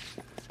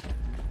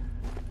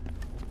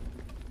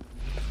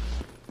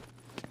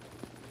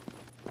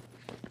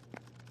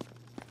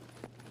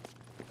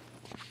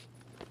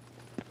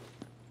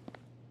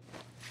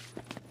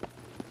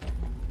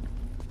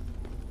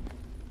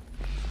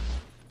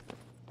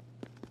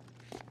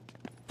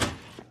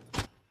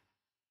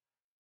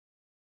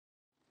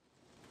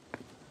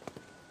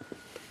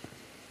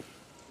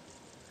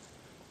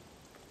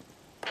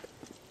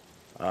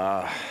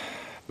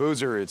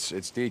 Boozer,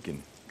 it's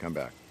Deacon. Come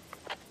back.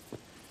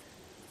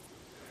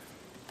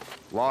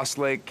 Lost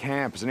Lake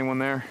Camp. Is anyone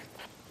there?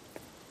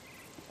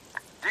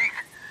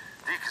 Deke,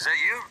 is that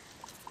you?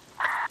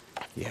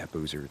 Yeah,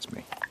 Boozer, it's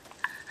me.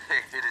 Hey,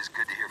 it is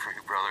good to hear from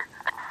you, brother.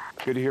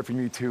 Good to hear from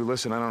you too.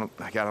 Listen, I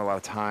got a lot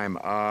of time.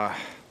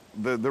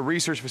 The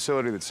research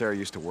facility that Sarah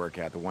used to work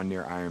at, the one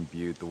near Iron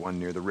Butte, the one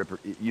near the Ripper,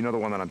 you know the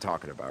one that I'm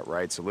talking about,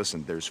 right? So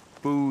listen, there's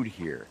food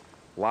here.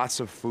 Lots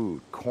of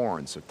food,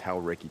 corn, so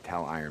tell Ricky,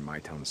 tell Iron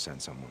Mike, tell him to send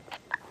someone.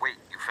 Wait,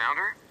 you found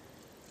her?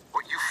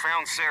 What, you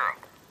found Sarah?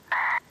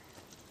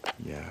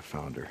 Yeah, I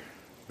found her.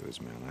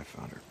 Booze, man, I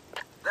found her.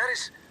 That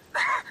is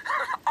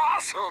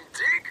awesome,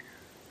 Deke.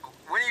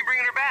 When are you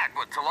bringing her back?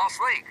 What, to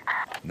Lost Lake?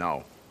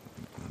 No,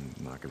 I'm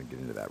not gonna get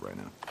into that right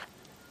now.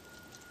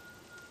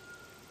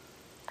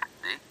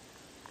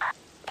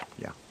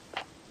 Yeah.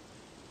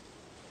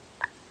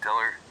 Tell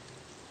her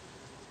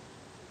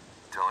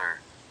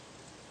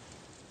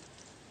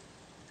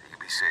that you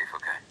be safe,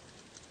 okay?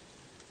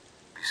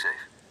 Be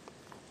safe.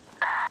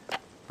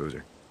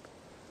 Boozer.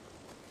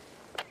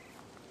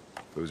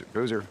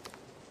 Boozer.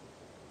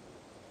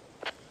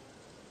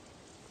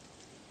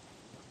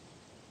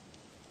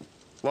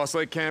 Lost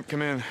Lake Camp,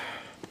 come in.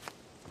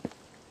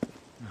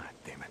 Ah,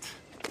 damn it.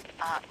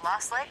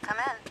 Lost Lake, come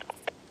in.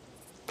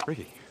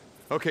 Ricky.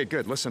 Okay,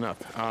 good, listen up.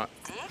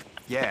 Deke?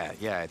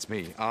 Yeah, it's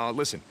me.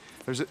 Listen,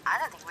 there's a... I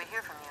didn't think we'd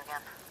hear from you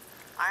again.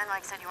 Iron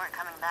Mike said you weren't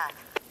coming back.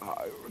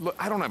 Look,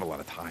 I don't have a lot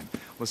of time.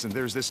 Listen,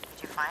 there's this...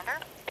 Did you find her?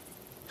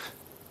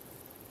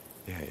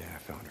 Yeah, I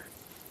found her.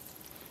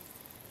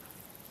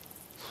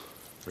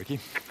 Ricky?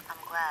 I'm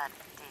glad,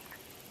 Deke.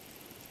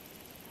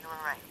 You were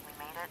right. We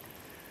made it.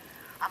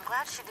 I'm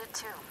glad she did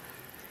too.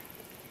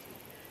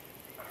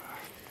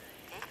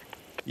 Deke?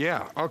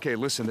 Yeah, okay,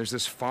 listen, there's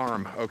this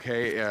farm,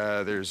 okay?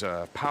 There's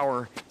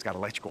power, it's got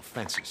electrical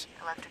fences.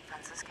 Electric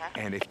fences,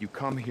 okay? And if you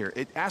come here,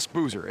 ask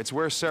Boozer. It's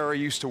where Sarah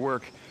used to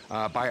work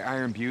by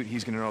Iron Butte.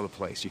 He's gonna know the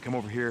place. You come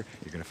over here,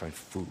 you're gonna find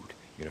food.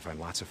 You're gonna find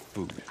lots of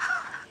food.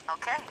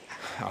 Okay.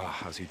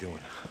 How's he doing?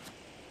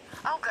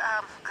 Oh, good.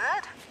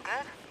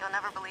 You'll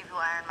never believe who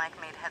Iron Mike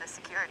made head of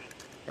security.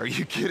 Are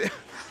you kidding?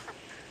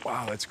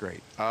 Wow, that's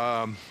great.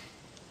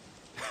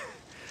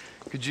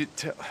 Could you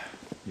tell...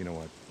 You know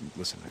what?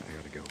 Listen, I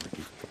gotta go,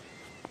 Ricky.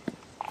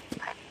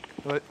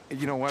 But,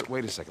 you know what?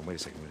 Wait a second.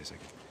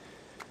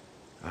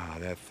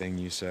 That thing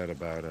you said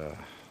about,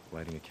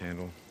 lighting a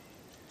candle,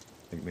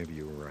 I think maybe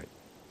you were right.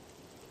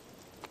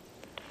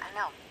 I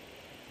know.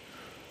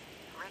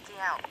 Ricky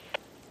out.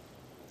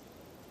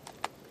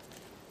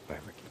 Bye,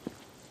 Ricky.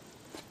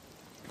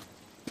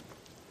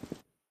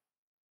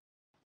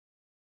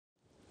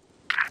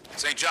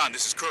 St. John,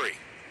 this is Curry.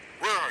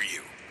 Where are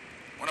you?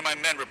 One of my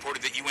men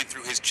reported that you went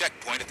through his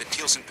checkpoint at the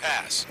Tealson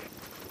Pass.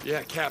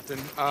 Yeah, Captain.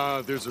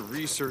 There's a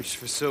research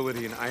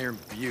facility in Iron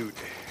Butte.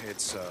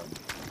 It's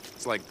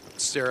like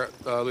Sarah,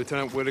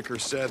 Lieutenant Whitaker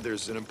said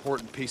there's an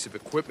important piece of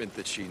equipment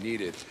that she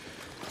needed.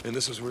 And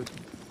this was the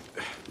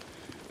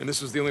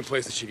only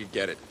place that she could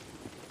get it.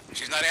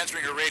 She's not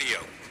answering her radio.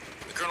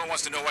 The Colonel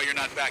wants to know why you're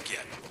not back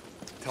yet.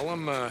 Tell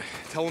him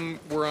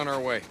we're on our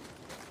way.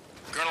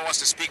 The Colonel wants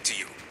to speak to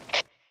you.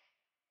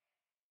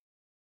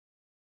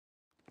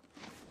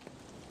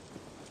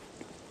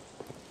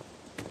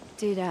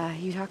 Did,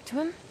 you talk to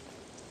him?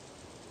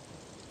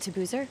 To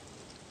Boozer?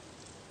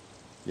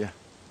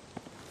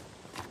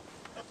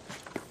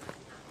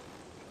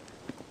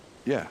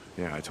 Yeah,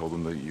 I told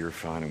him that you're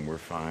fine and we're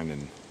fine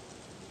and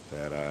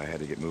that I had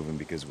to get moving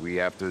because we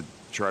have to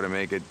try to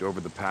make it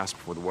over the pass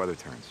before the weather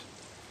turns.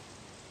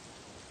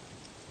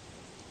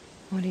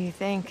 What do you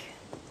think?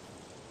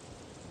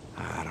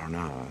 I don't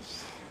know.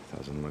 It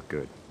doesn't look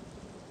good.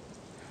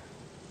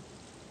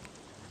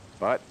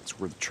 But it's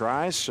worth a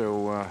try,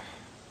 so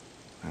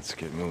let's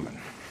get moving.